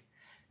be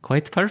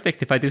quite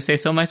perfect, if I do say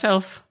so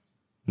myself.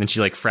 And then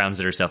she like frowns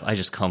at herself. I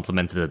just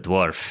complimented a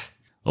dwarf.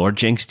 Or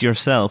jinxed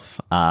yourself.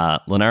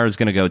 Lenara's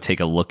going to go take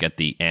a look at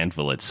the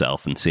anvil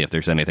itself and see if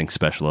there's anything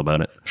special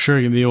about it.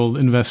 Sure, give the old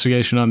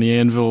investigation on the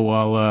anvil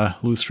while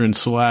Lustra and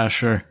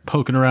Slash are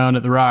poking around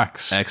at the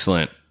rocks.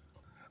 Excellent.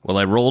 Well,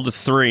 I rolled a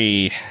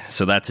 3,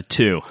 so that's a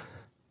 2.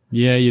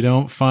 Yeah, you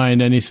don't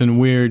find anything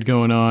weird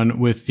going on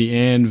with the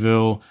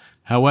anvil.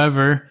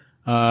 However,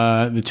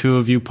 the two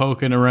of you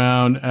poking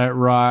around at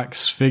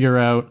rocks figure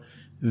out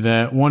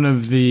that one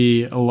of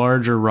the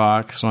larger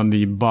rocks on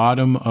the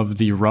bottom of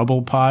the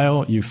rubble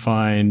pile, you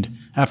find,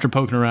 after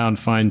poking around,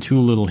 find 2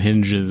 little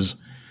hinges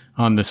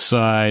on the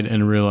side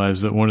and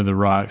realize that one of the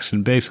rocks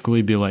can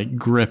basically be like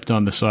gripped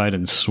on the side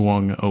and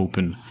swung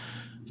open.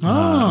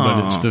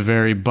 But it's the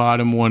very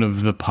bottom one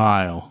of the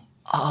pile.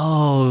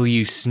 Oh,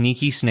 you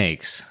sneaky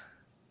snakes.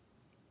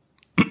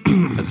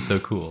 That's so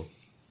cool.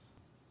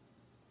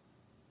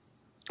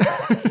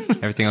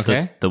 Everything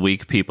okay? The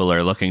weak people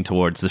are looking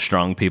towards the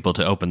strong people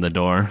to open the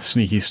door.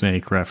 Sneaky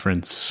snake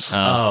reference.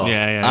 Oh.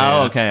 Yeah.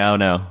 Oh, okay. Oh,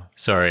 no.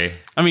 Sorry.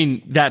 I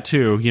mean, that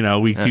too,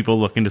 weak people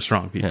look into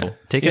strong people.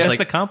 Take it as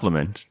the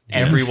compliment.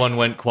 Everyone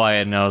went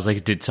quiet, and I was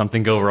like, did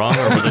something go wrong?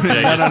 Or was it,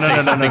 did I just say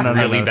something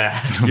really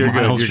bad? You're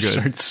good. Miles You're just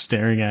good. starts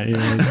staring at you.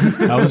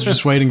 I was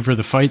just waiting for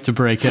the fight to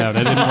break out.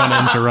 I didn't want to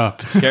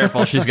interrupt.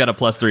 Careful, she's got a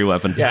 +3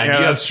 weapon. Yeah, Yeah, you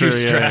have that's true, 2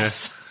 yeah,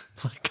 stress.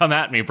 Come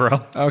at me,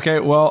 bro. Okay,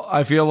 well,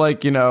 I feel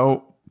like,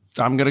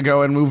 I'm going to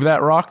go and move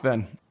that rock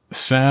then.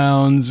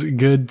 Sounds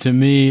good to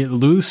me.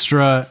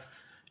 Lustra,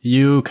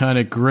 you kind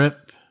of grip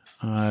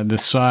the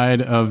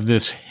side of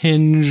this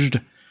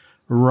hinged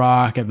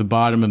rock at the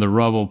bottom of the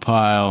rubble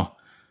pile,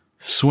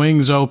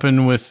 swings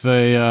open with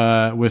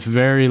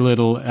very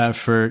little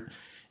effort,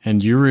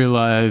 and you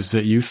realize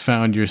that you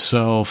found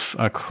yourself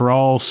a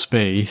crawl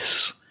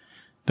space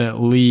that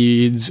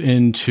leads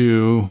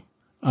into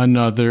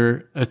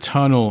a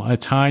tunnel, a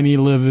tiny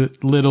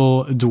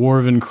little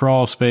dwarven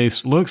crawl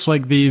space. Looks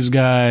like these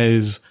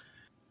guys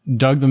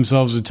dug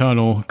themselves a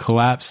tunnel,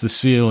 collapsed the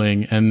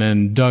ceiling, and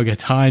then dug a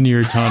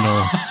tinier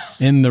tunnel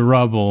in the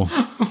rubble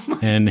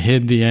and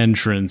hid the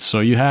entrance. So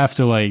you have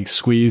to like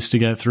squeeze to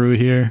get through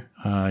here.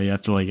 You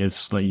have to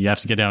you have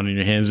to get down on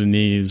your hands and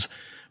knees.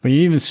 But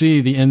you even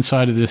see the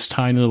inside of this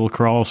tiny little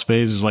crawl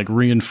space is like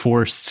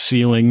reinforced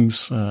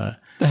ceilings.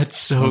 That's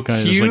so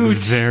cute. It's like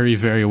very,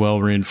 very well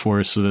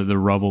reinforced so that the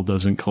rubble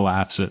doesn't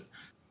collapse it.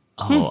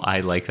 Oh, I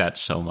like that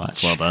so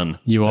much. Well done.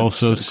 You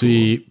also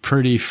see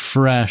pretty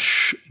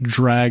fresh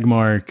drag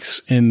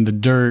marks in the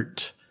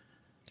dirt.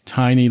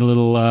 Tiny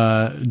little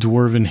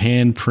dwarven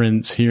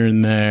handprints here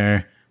and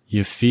there.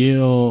 You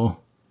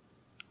feel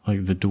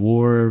like the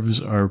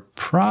dwarves are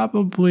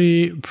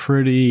probably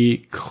pretty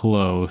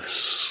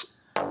close.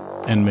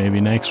 And maybe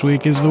next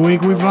week is the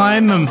week we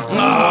find them.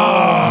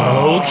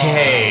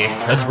 Okay,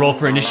 let's roll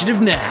for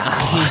initiative now.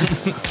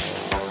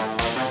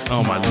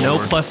 Oh my lord. No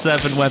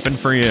 +7 weapon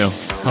for you.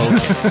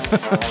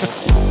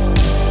 Okay.